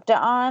 Sanjay Gupta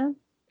on.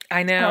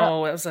 I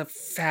know. It was a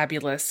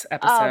fabulous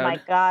episode. Oh my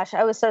gosh.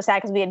 I was so sad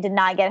because we did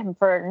not get him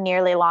for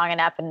nearly long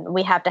enough and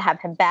we have to have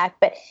him back.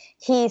 But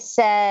he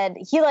said,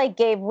 he like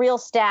gave real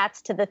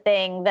stats to the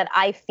thing that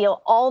I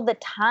feel all the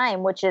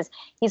time, which is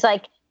he's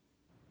like,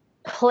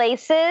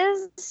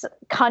 places,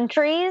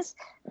 countries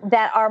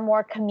that are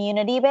more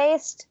community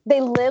based,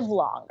 they live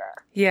longer.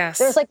 Yes.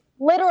 There's like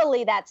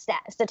literally that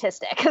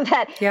statistic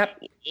that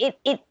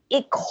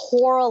it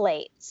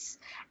correlates.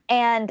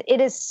 And it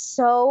is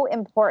so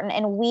important.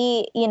 And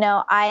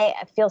I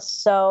feel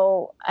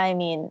so,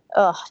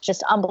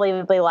 just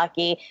unbelievably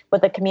lucky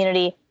with the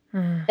community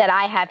that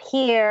I have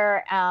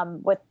here,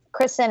 with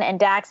Kristen and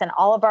Dax and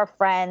all of our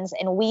friends.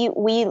 And we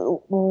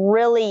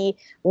really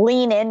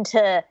lean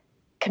into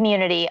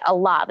community a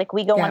lot. Like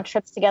we go on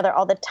trips together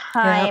all the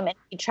time, and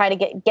we try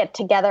to get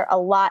together a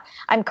lot.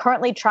 I'm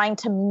currently trying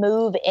to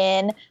move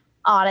in.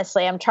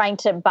 Honestly, I'm trying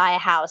to buy a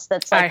house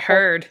that's like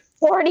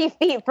 40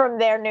 feet from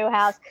their new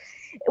house.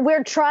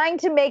 We're trying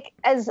to make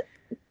as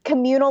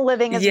communal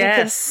living as we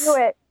can do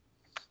it,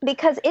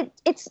 because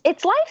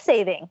it's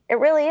life-saving. It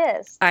really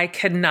is. I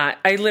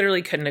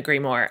literally couldn't agree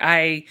more.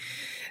 I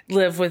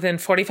live within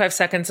 45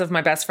 seconds of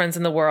my best friends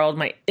in the world.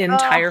 My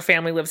entire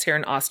family lives here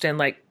in Austin,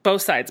 like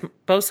both sides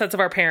of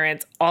our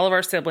parents, all of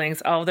our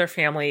siblings, all of their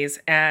families.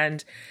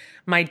 And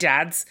my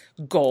dad's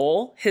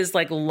goal, his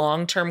like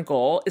long-term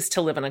goal, is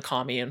to live in a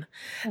commune.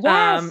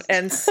 Yes.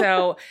 And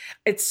so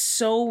it's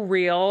so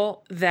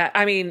real that,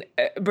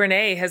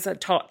 Brene has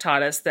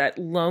taught us that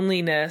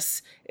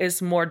loneliness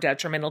is more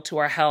detrimental to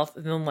our health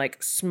than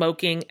like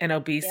smoking and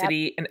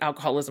obesity and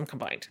alcoholism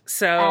combined.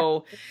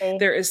 So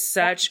there is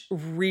such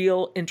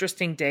real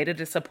interesting data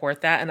to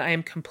support that. And I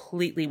am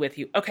completely with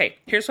you. Okay.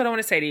 Here's what I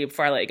want to say to you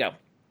before I let you go.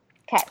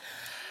 Okay.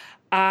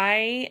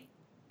 I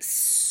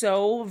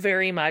so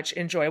very much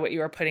enjoy what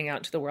you are putting out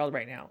into the world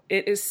right now.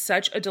 It is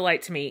such a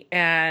delight to me.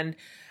 And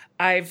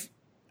I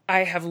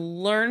have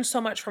learned so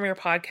much from your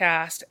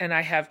podcast, and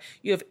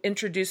you have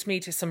introduced me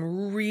to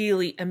some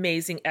really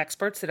amazing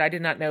experts that I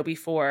did not know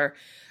before,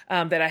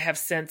 that I have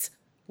since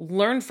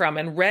learned from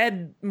and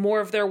read more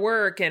of their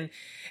work. And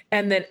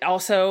then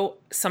also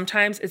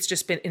sometimes it's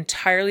just been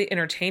entirely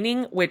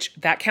entertaining, which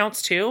that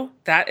counts too.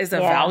 That is a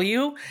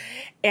value.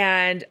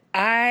 And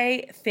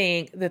I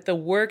think that the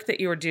work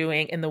that you're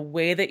doing and the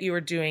way that you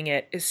are doing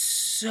it is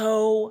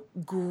so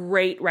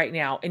great right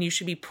now. And you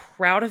should be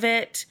proud of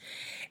it.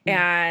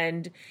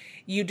 And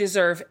you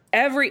deserve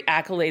every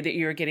accolade that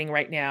you're getting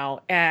right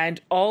now. And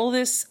all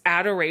this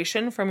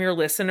adoration from your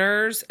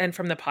listeners and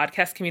from the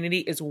podcast community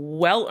is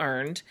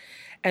well-earned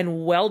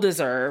and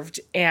well-deserved.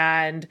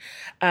 And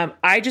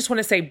I just want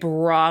to say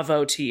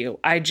bravo to you.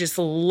 I just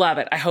love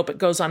it. I hope it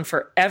goes on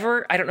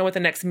forever. I don't know what the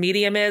next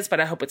medium is, but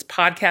I hope it's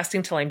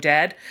podcasting till I'm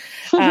dead.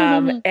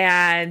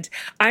 And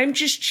I'm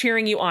just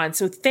cheering you on.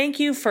 So thank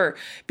you for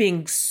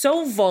being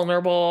so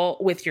vulnerable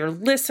with your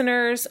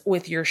listeners,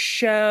 with your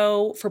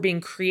show, for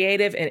being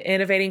creative and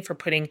innovating, for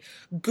putting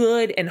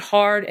good and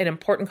hard and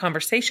important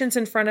conversations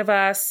in front of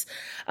us,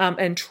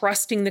 and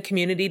trusting the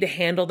community to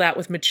handle that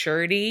with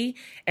maturity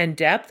and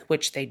depth,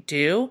 which they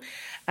do.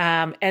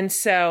 And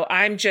so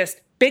I'm just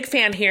big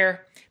fan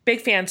here.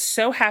 Big fan.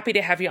 So happy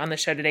to have you on the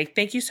show today.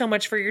 Thank you so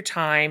much for your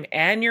time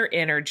and your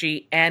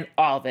energy and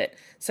all of it.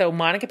 So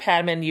Monica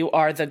Padman, you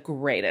are the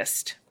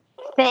greatest.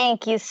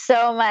 Thank you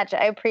so much.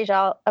 I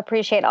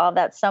appreciate all of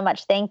that so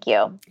much. Thank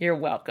you. You're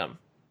welcome.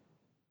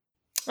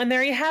 And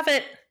there you have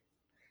it.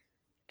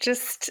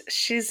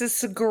 She's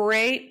just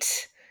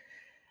great,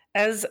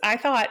 as I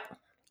thought.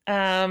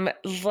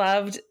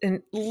 Loved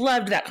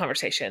that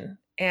conversation,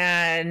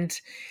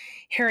 and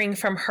hearing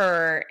from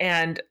her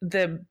and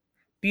the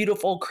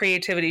beautiful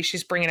creativity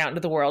she's bringing out into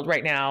the world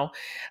right now.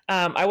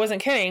 I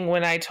wasn't kidding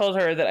when I told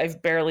her that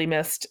I've barely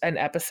missed an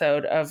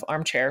episode of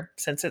Armchair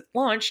since it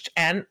launched.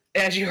 And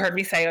as you heard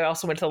me say, I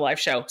also went to the live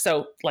show.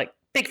 So like,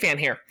 big fan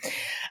here.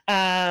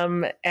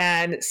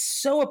 And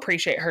so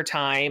appreciate her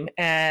time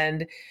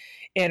and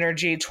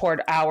energy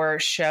toward our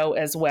show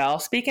as well.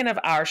 Speaking of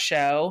our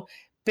show,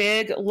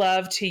 big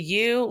love to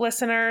you,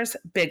 listeners.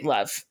 Big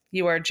love.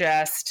 You are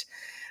just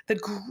the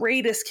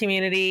greatest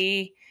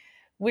community.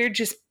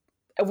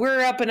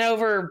 We're up and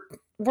over.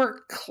 We're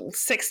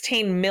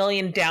 16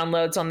 million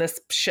downloads on this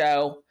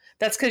show.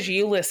 That's because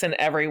you listen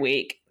every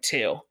week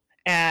too.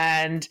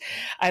 And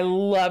I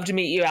love to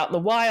meet you out in the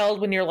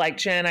wild when you're like,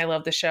 Jen, I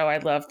love the show.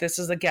 This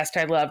is a guest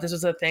I love. This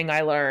is a thing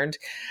I learned.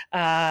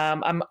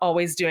 I'm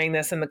always doing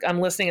this and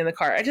I'm listening in the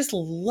car. I just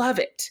love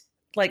it.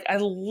 Like, I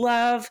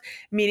love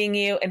meeting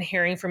you and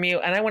hearing from you.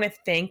 And I want to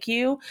thank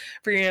you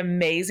for your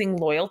amazing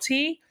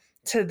loyalty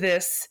to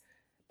this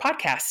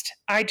podcast.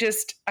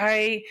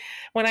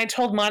 When I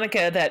told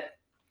Monica that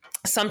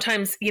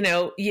sometimes,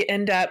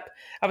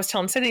 I was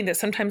telling Sydney that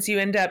sometimes you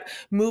end up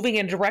moving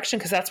in a direction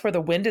because that's where the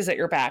wind is at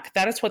your back.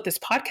 That is what this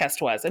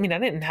podcast was. I mean, I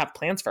didn't have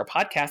plans for a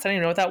podcast. I didn't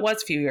even know what that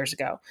was a few years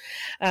ago.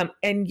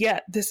 And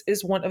yet this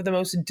is one of the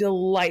most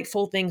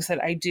delightful things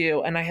that I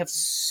do. And I have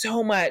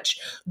so much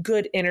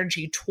good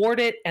energy toward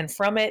it and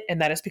from it.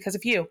 And that is because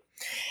of you.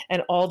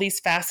 and all these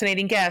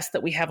fascinating guests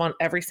that we have on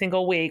every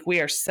single week.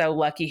 We are so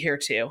lucky here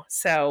too.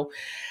 So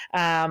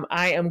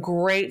I am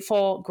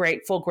grateful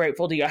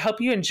to you. I hope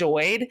you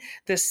enjoyed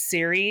this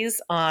series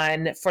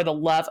on For the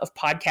Love of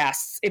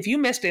Podcasts. If you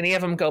missed any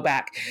of them, go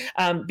back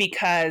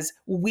because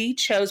we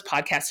chose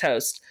podcast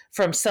hosts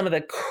from some of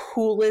the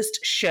coolest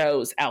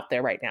shows out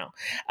there right now.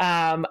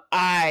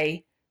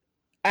 I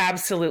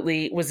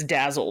absolutely was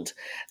dazzled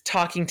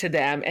talking to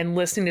them and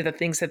listening to the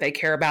things that they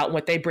care about and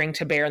what they bring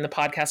to bear in the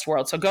podcast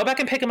world. So go back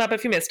and pick them up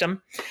if you missed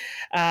them.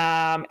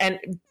 And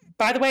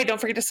by the way,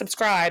 don't forget to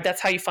subscribe.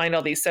 That's how you find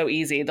all these so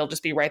easy. They'll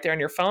just be right there on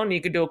your phone. You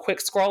could do a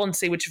quick scroll and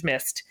see what you've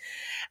missed.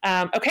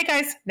 Okay,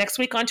 guys, next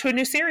week on to a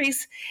new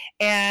series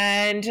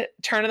and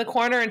turning the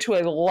corner into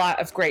a lot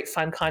of great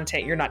fun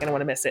content. You're not going to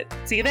want to miss it.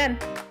 See you then.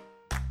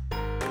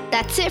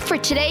 That's it for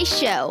today's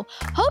show.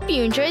 Hope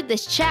you enjoyed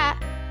this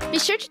chat. Be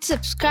sure to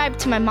subscribe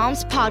to my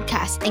mom's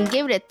podcast and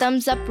give it a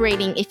thumbs up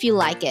rating if you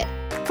like it.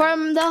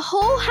 From the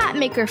whole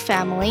Hatmaker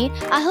family,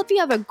 I hope you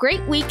have a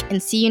great week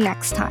and see you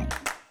next time.